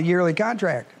talk about a yearly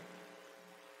contract.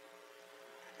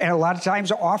 And a lot of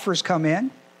times offers come in.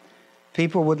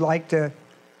 People would like to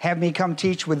have me come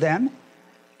teach with them.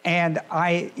 And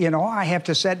I have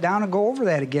to sit down and go over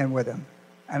that again with them.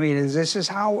 I mean, is this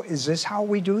how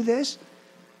we do this?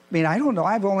 I mean, I don't know.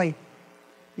 I've only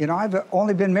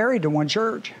been married to one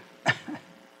church.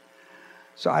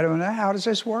 So I don't know, how does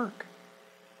this work?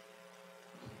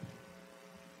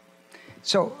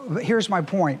 So here's my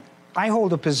point. I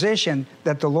hold a position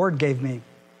that the Lord gave me.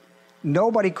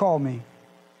 Nobody called me.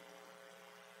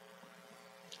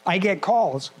 I get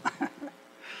calls.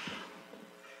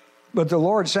 But the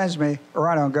Lord sends me or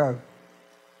I don't go.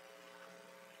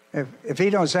 If he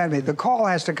don't send me, the call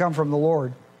has to come from the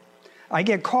Lord. I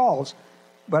get calls,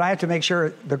 but I have to make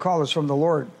sure the call is from the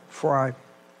Lord before I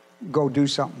go do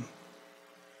something.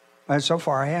 And so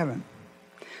far, I haven't.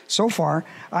 So far,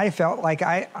 I felt like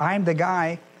I'm the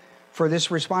guy for this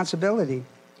responsibility,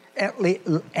 at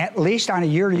least on a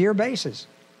year-to-year basis.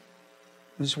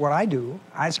 This is what I do.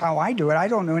 That's how I do it. I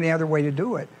don't know any other way to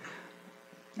do it.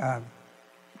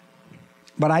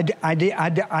 But I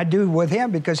do with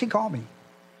him because he called me.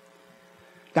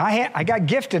 Now, I got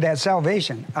gifted at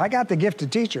salvation. I got the gift of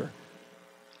teacher.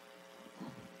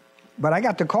 But I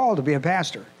got the call to be a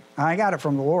pastor. I got it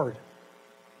from the Lord.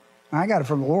 I got it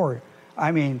from the Lord.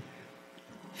 I mean,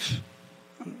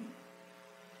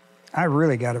 I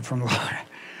really got it from the Lord.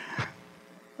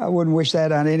 I wouldn't wish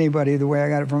that on anybody the way I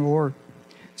got it from the Lord.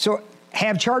 So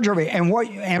have charge over it. And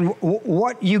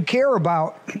what you care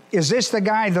about, is this the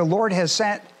guy the Lord has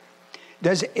sent?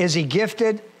 Is he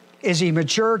gifted? Is he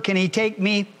mature? Can he take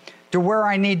me to where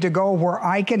I need to go, where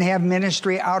I can have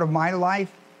ministry out of my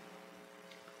life?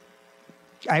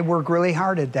 I work really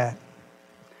hard at that.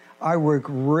 I work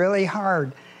really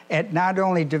hard at not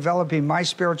only developing my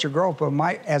spiritual growth, but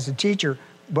as a teacher,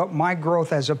 but my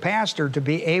growth as a pastor to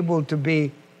be able to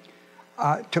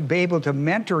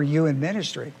mentor you in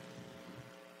ministry.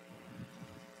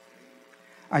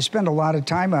 I spend a lot of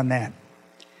time on that,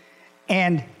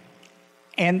 and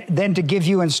then to give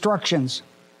you instructions.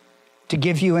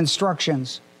 That's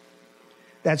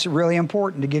really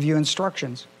important, to give you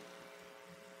instructions.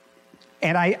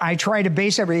 And I try to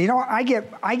base everything. I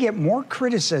get more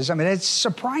criticism, and it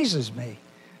surprises me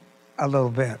a little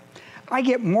bit. I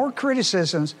get more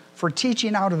criticisms for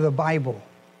teaching out of the Bible.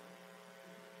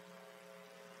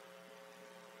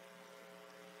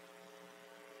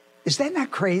 Is that not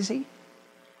crazy?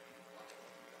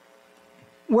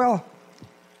 Well,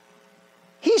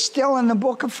 he's still in the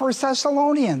book of 1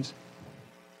 Thessalonians.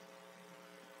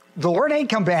 The Lord ain't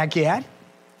come back yet.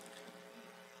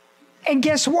 And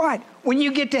guess what? When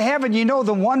you get to heaven, you know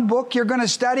the one book you're going to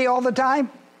study all the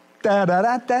time?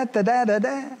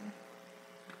 Da-da-da-da-da-da-da-da.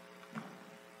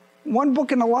 One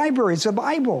book in the library is the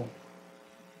Bible.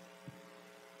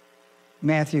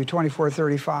 Matthew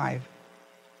 24:35.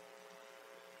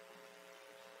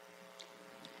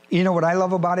 You know what I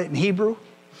love about it in Hebrew?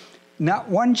 Not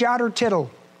one jot or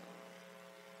tittle.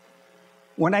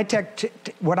 When I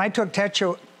took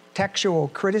textual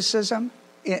criticism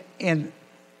in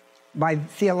my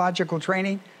theological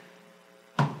training,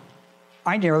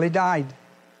 I nearly died.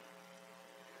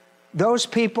 Those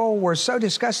people were so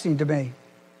disgusting to me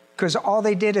because all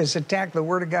they did is attack the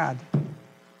Word of God.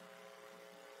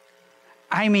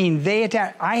 I mean,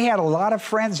 I had a lot of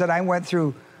friends that I went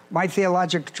through my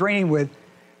theological training with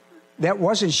that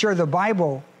wasn't sure the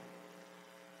Bible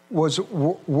was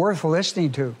worth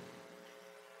listening to.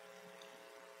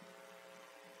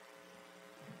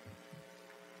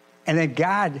 And then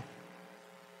God,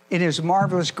 in his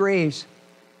marvelous grace,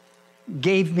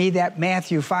 gave me that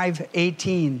Matthew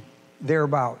 5:18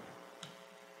 thereabout.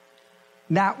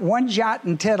 Not one jot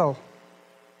and tittle.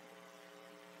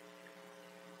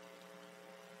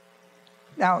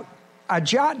 Now, a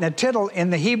jot and a tittle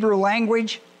in the Hebrew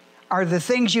language are the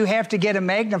things you have to get a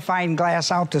magnifying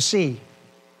glass out to see.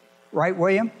 Right,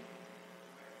 William?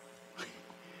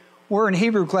 We're in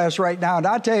Hebrew class right now, and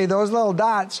I'll tell you, those little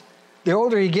dots, the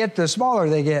older you get, the smaller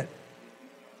they get.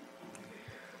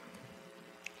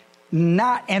 And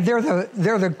they're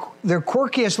the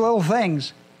quirkiest little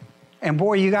things. And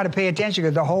boy, you got to pay attention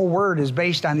because the whole word is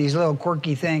based on these little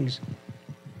quirky things.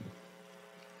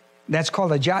 That's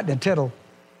called a jot and a tittle.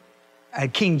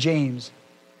 At King James,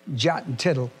 jot and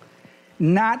tittle.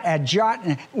 Not a jot.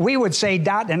 We would say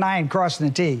dot and I and cross and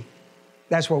a T.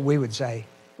 That's what we would say,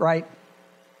 right?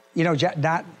 You know,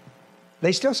 dot.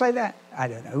 They still say that? I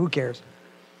don't know. Who cares?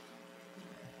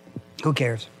 Who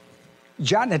cares?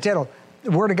 Jot and a tittle.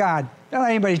 The Word of God. Don't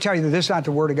let anybody tell you that this is not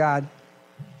the Word of God.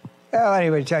 Don't let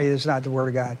anybody tell you this is not the Word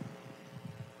of God.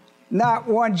 Not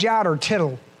one jot or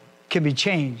tittle can be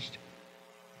changed.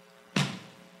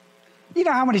 You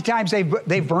know how many times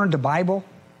they've burned the Bible?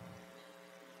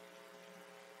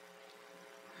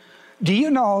 Do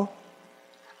you know,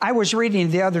 I was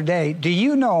reading the other day, do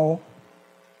you know,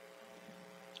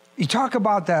 you talk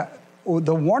about the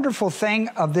wonderful thing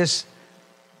of this,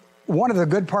 one of the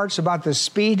good parts about the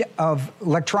speed of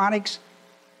electronics?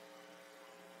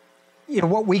 You know,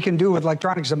 what we can do with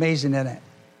electronics is amazing, isn't it?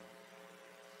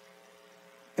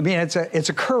 I mean, it's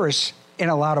a curse in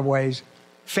a lot of ways.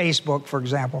 Facebook, for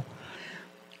example.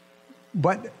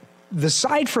 But the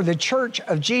side for the Church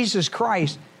of Jesus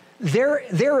Christ,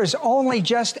 there is only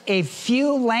just a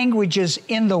few languages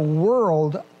in the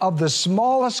world of the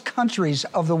smallest countries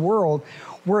of the world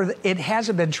where it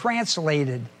hasn't been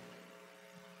translated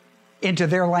into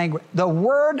their language. The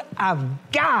Word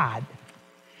of God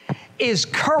is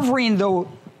covering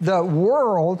the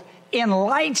world in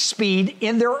light speed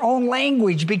in their own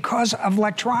language because of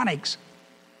electronics.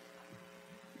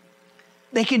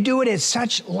 They can do it at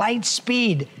such light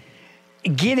speed.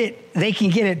 They can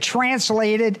get it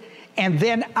translated and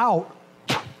then out,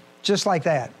 just like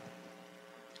that.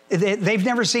 They've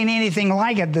never seen anything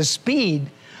like it. The speed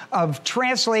of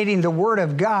translating the Word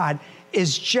of God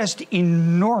is just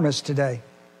enormous today.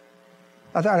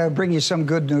 I thought I'd bring you some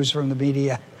good news from the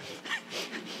media.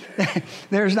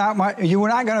 There's not much. You were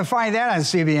not going to find that on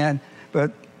CBN,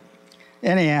 but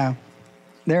anyhow,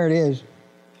 there it is.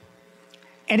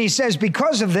 And he says,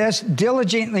 because of this,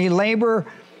 diligently labor,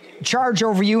 charge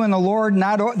over you in the Lord.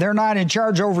 They're not in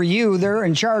charge over you. They're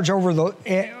in charge over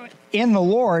in the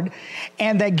Lord.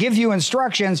 And that give you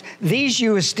instructions. These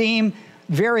you esteem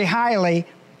very highly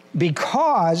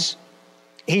because,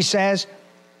 he says,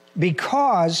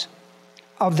 because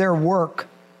of their work.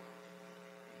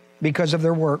 Because of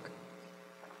their work.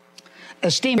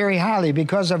 Esteem very highly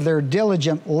because of their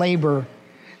diligent labor,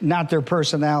 not their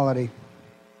personality.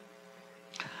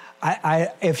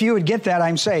 If you would get that,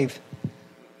 I'm safe.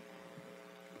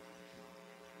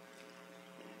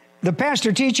 The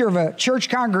pastor teacher of a church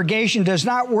congregation does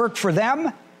not work for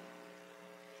them,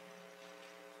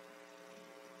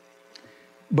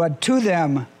 but to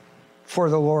them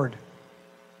for the Lord.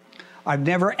 I've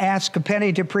never asked a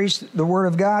penny to preach the Word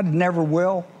of God, never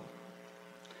will.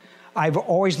 I've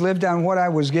always lived on what I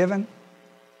was given.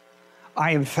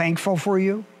 I am thankful for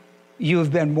you. You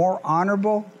have been more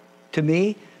honorable to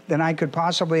me than I could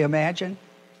possibly imagine.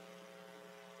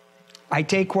 I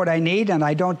take what I need and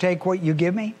I don't take what you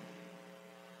give me.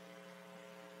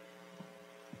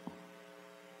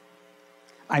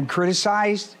 I'm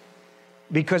criticized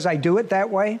because I do it that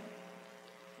way.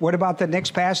 What about the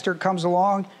next pastor comes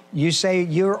along? You say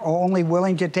you're only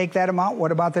willing to take that amount.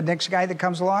 What about the next guy that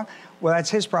comes along? Well, that's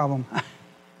his problem.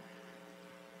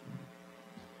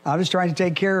 I'm just trying to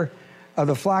take care of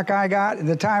the flock I got and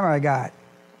the time I got.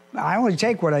 I only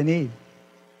take what I need.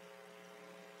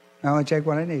 I only take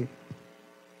what I need.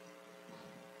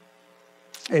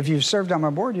 If you've served on my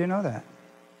board, you know that.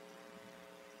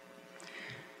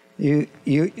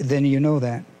 Then you know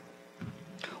that.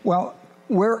 Well,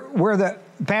 we're the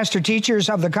pastor teachers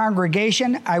of the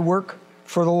congregation. I work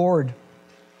for the Lord.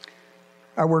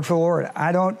 I work for the Lord.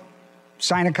 I don't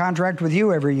sign a contract with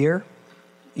you every year.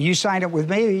 You sign it with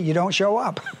me, you don't show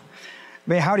up. I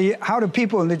mean, how do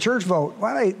people in the church vote?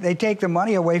 Well, they take the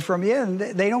money away from you and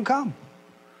they don't come.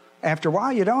 After a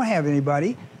while, you don't have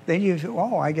anybody. Then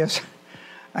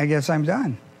I guess I'm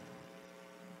done.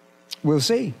 We'll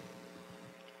see.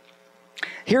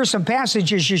 Here's some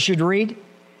passages you should read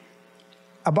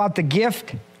about the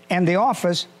gift and the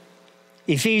office.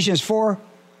 Ephesians 4,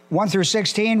 1 through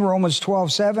 16, Romans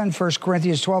 12, 7, 1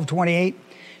 Corinthians 12, 28.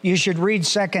 You should read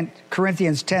 2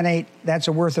 Corinthians 10, 8. That's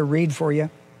worth a read for you.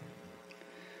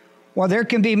 Well, there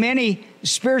can be many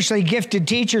spiritually gifted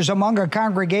teachers among a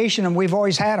congregation, and we've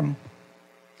always had them.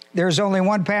 There's only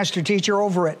one pastor teacher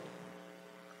over it.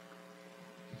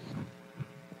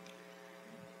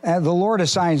 And the Lord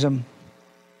assigns them.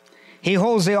 He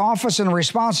holds the office and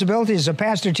responsibility as a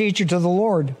pastor teacher to the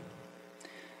Lord.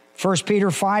 1 Peter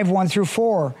 5, 1 through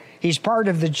 4. He's part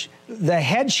of the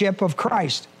headship of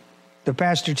Christ. The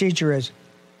pastor teacher is.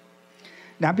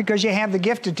 Not because you have the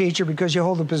gift of teacher, because you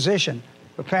hold the position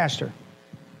of pastor.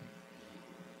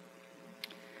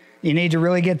 You need to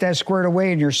really get that squared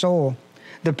away in your soul.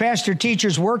 The pastor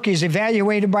teacher's work is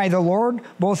evaluated by the Lord,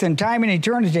 both in time and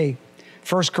eternity.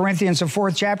 1 Corinthians, the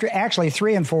 4th chapter, actually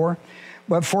 3 and 4,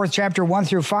 but 4th chapter 1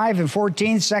 through 5 and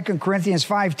 14, 2 Corinthians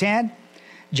 5:10,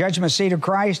 judgment seat of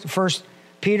Christ, 1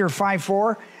 Peter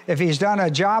 5:4. If he's done a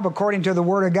job according to the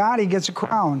Word of God, he gets a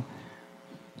crown.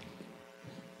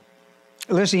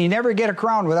 Listen, you never get a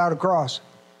crown without a cross.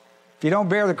 If you don't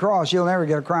bear the cross, you'll never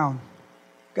get a crown.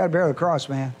 Got to bear the cross,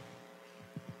 man.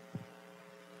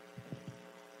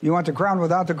 You want the crown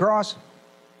without the cross?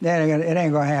 It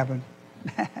ain't going to happen.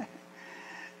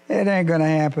 It ain't going to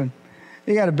happen.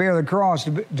 You got to bear the cross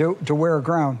to wear a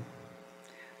crown.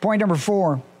 Point number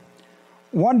 4.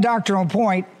 One doctrinal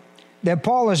point that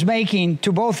Paul is making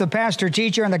to both the pastor,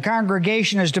 teacher, and the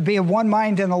congregation is to be of one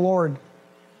mind in the Lord.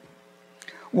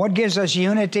 What gives us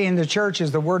unity in the church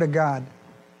is the Word of God.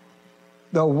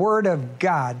 The Word of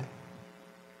God.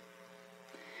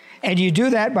 And you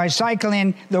do that by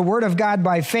cycling the Word of God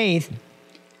by faith.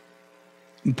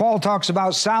 And Paul talks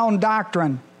about sound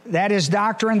doctrine. That is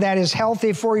doctrine that is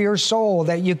healthy for your soul,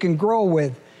 that you can grow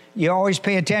with. You always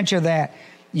pay attention to that.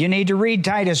 You need to read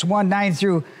Titus 1, 9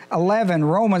 through 11,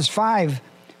 Romans 5,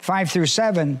 5 through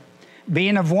 7.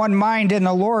 Being of one mind in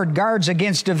the Lord guards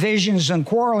against divisions and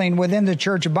quarreling within the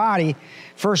church body.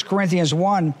 1 Corinthians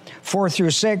 1, 4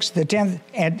 through 6, the 10th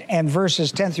and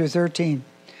verses 10 through 13.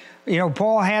 You know,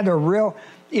 Paul had a real,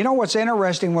 you know what's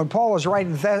interesting, when Paul is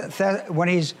writing,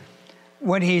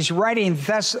 when he's writing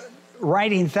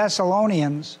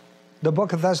Thessalonians, the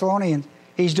book of Thessalonians,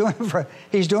 he's doing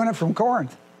it from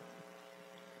Corinth.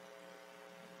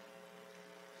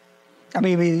 I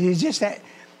mean, he's just that,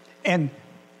 and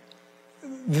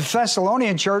the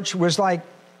Thessalonian church was like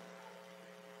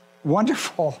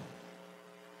wonderful.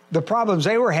 The problems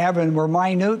they were having were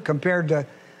minute compared to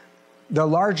the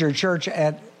larger church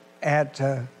at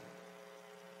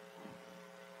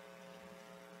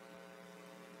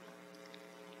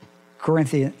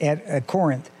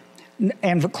Corinth.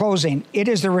 And for closing, it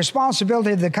is the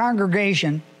responsibility of the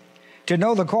congregation to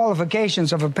know the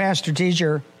qualifications of a pastor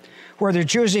teacher, whether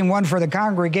choosing one for the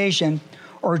congregation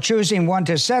or choosing one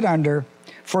to sit under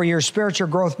for your spiritual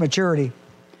growth maturity.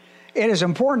 It is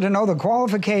important to know the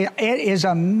qualification. It is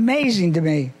amazing to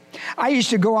me. I used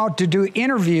to go out to do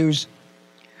interviews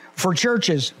for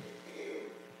churches,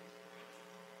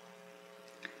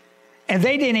 and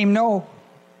they didn't even know.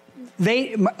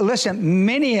 Listen,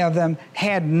 many of them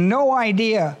had no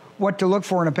idea what to look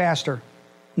for in a pastor.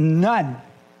 None.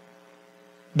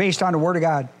 Based on the Word of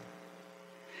God.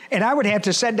 And I would have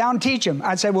to sit down and teach them.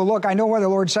 I'd say, well, look, I know why the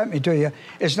Lord sent me to you.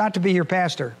 It's not to be your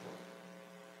pastor.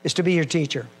 It's to be your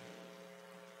teacher.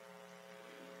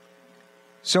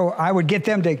 So I would get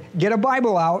them to get a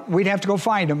Bible out. We'd have to go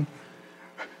find them.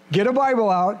 Get a Bible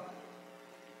out.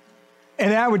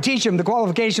 And I would teach them the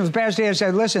qualifications of the pastor. I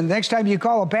said, listen, next time you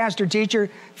call a pastor teacher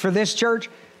for this church,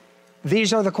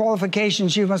 these are the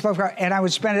qualifications you must look for. And I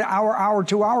would spend an hour,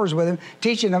 2 hours with them,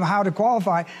 teaching them how to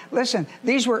qualify. Listen,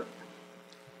 these were...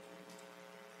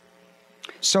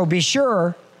 So be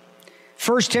sure,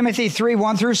 1 Timothy 3,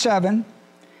 1 through 7,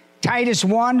 Titus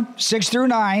 1, 6 through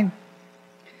 9,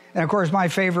 and of course my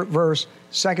favorite verse,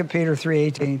 2 Peter 3,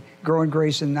 18, grow in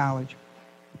grace and knowledge.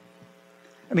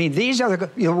 I mean, these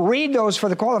are you'll read those for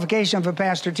the qualification of a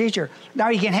pastor teacher. Now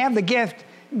he can have the gift,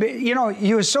 you know,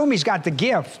 you assume he's got the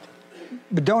gift,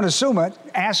 but don't assume it,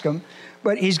 ask him.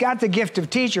 But he's got the gift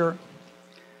of teacher,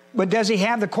 but does he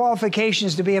have the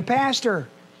qualifications to be a pastor?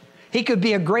 He could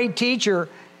be a great teacher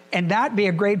and not be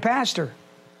a great pastor.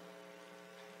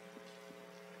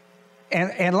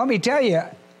 And let me tell you,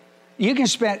 you can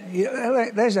spend,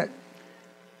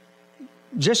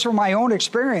 just from my own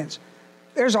experience,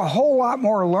 there's a whole lot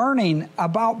more learning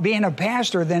about being a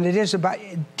pastor than it is about,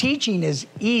 teaching is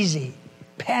easy.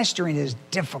 Pastoring is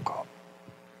difficult.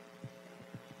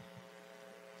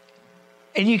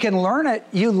 And you can learn it,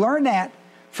 you learn that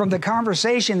from the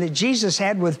conversation that Jesus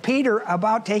had with Peter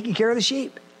about taking care of the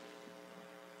sheep.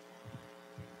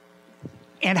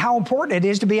 And how important it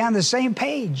is to be on the same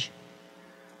page.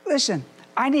 Listen,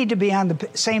 I need to be on the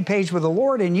same page with the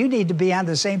Lord, and you need to be on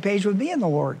the same page with me and the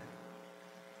Lord.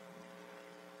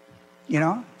 You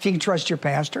know, if you can trust your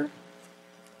pastor,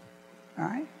 all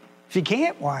right? If you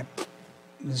can't, why?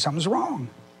 Something's wrong.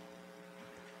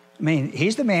 I mean,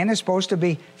 he's the man that's supposed to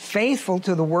be faithful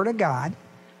to the Word of God,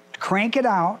 crank it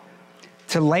out,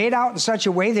 to lay it out in such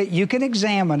a way that you can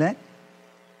examine it,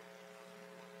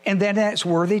 and then it's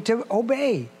worthy to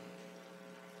obey.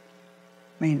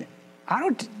 I mean,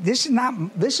 this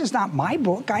is not my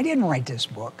book. I didn't write this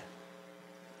book.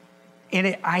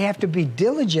 And I have to be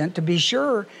diligent to be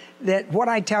sure that what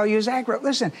I tell you is accurate.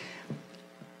 Listen,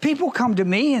 people come to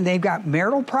me and they've got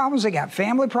marital problems, they got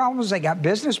family problems, they got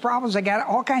business problems, they got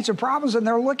all kinds of problems, and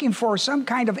they're looking for some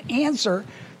kind of answer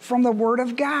from the Word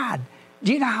of God.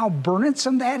 Do you know how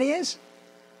burdensome that is?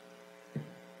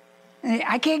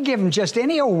 I can't give them just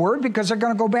any old word because they're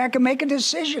going to go back and make a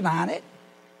decision on it.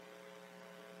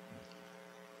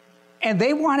 And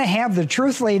they want to have the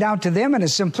truth laid out to them in a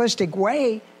simplistic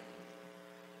way.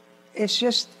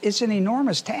 It's an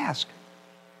enormous task.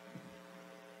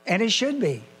 And it should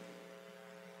be.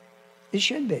 It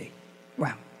should be.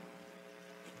 Well,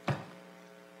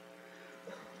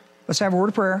 let's have a word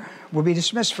of prayer. We'll be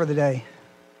dismissed for the day,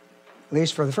 at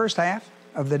least for the first half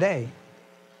of the day.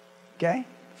 Okay?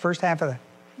 First half of the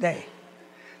day.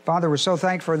 Father, we're so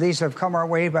thankful for these that have come our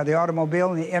way by the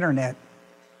automobile and the internet.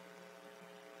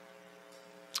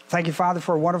 Thank you, Father,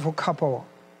 for a wonderful couple.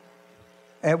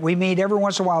 We meet every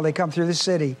once in a while. They come through the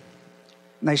city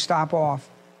and they stop off.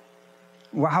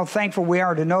 Well, how thankful we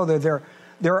are to know that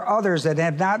there are others that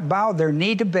have not bowed their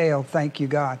knee to Baal, thank you,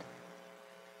 God,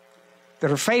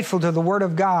 that are faithful to the Word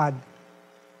of God,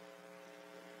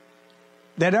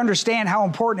 that understand how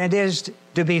important it is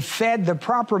to be fed the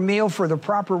proper meal for the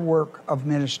proper work of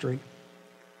ministry.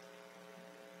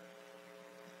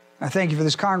 I thank you for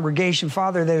this congregation,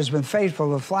 Father, that has been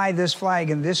faithful to fly this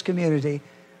flag in this community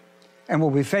and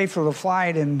will be faithful to fly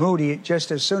it in Moody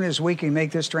just as soon as we can make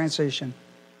this transition.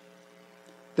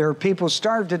 There are people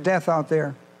starved to death out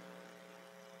there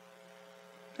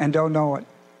and don't know it.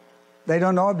 They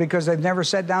don't know it because they've never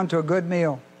sat down to a good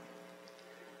meal.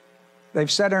 They've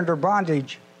sat under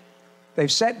bondage.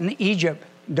 They've sat in Egypt,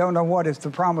 don't know what the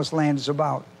promised land is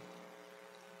about.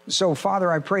 So,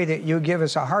 Father, I pray that you give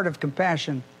us a heart of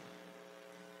compassion.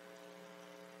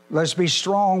 Let's be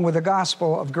strong with the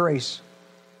gospel of grace.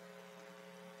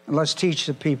 And let's teach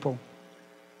the people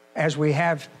as we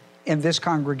have in this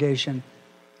congregation.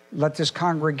 Let this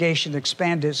congregation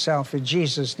expand itself in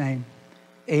Jesus' name.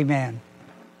 Amen.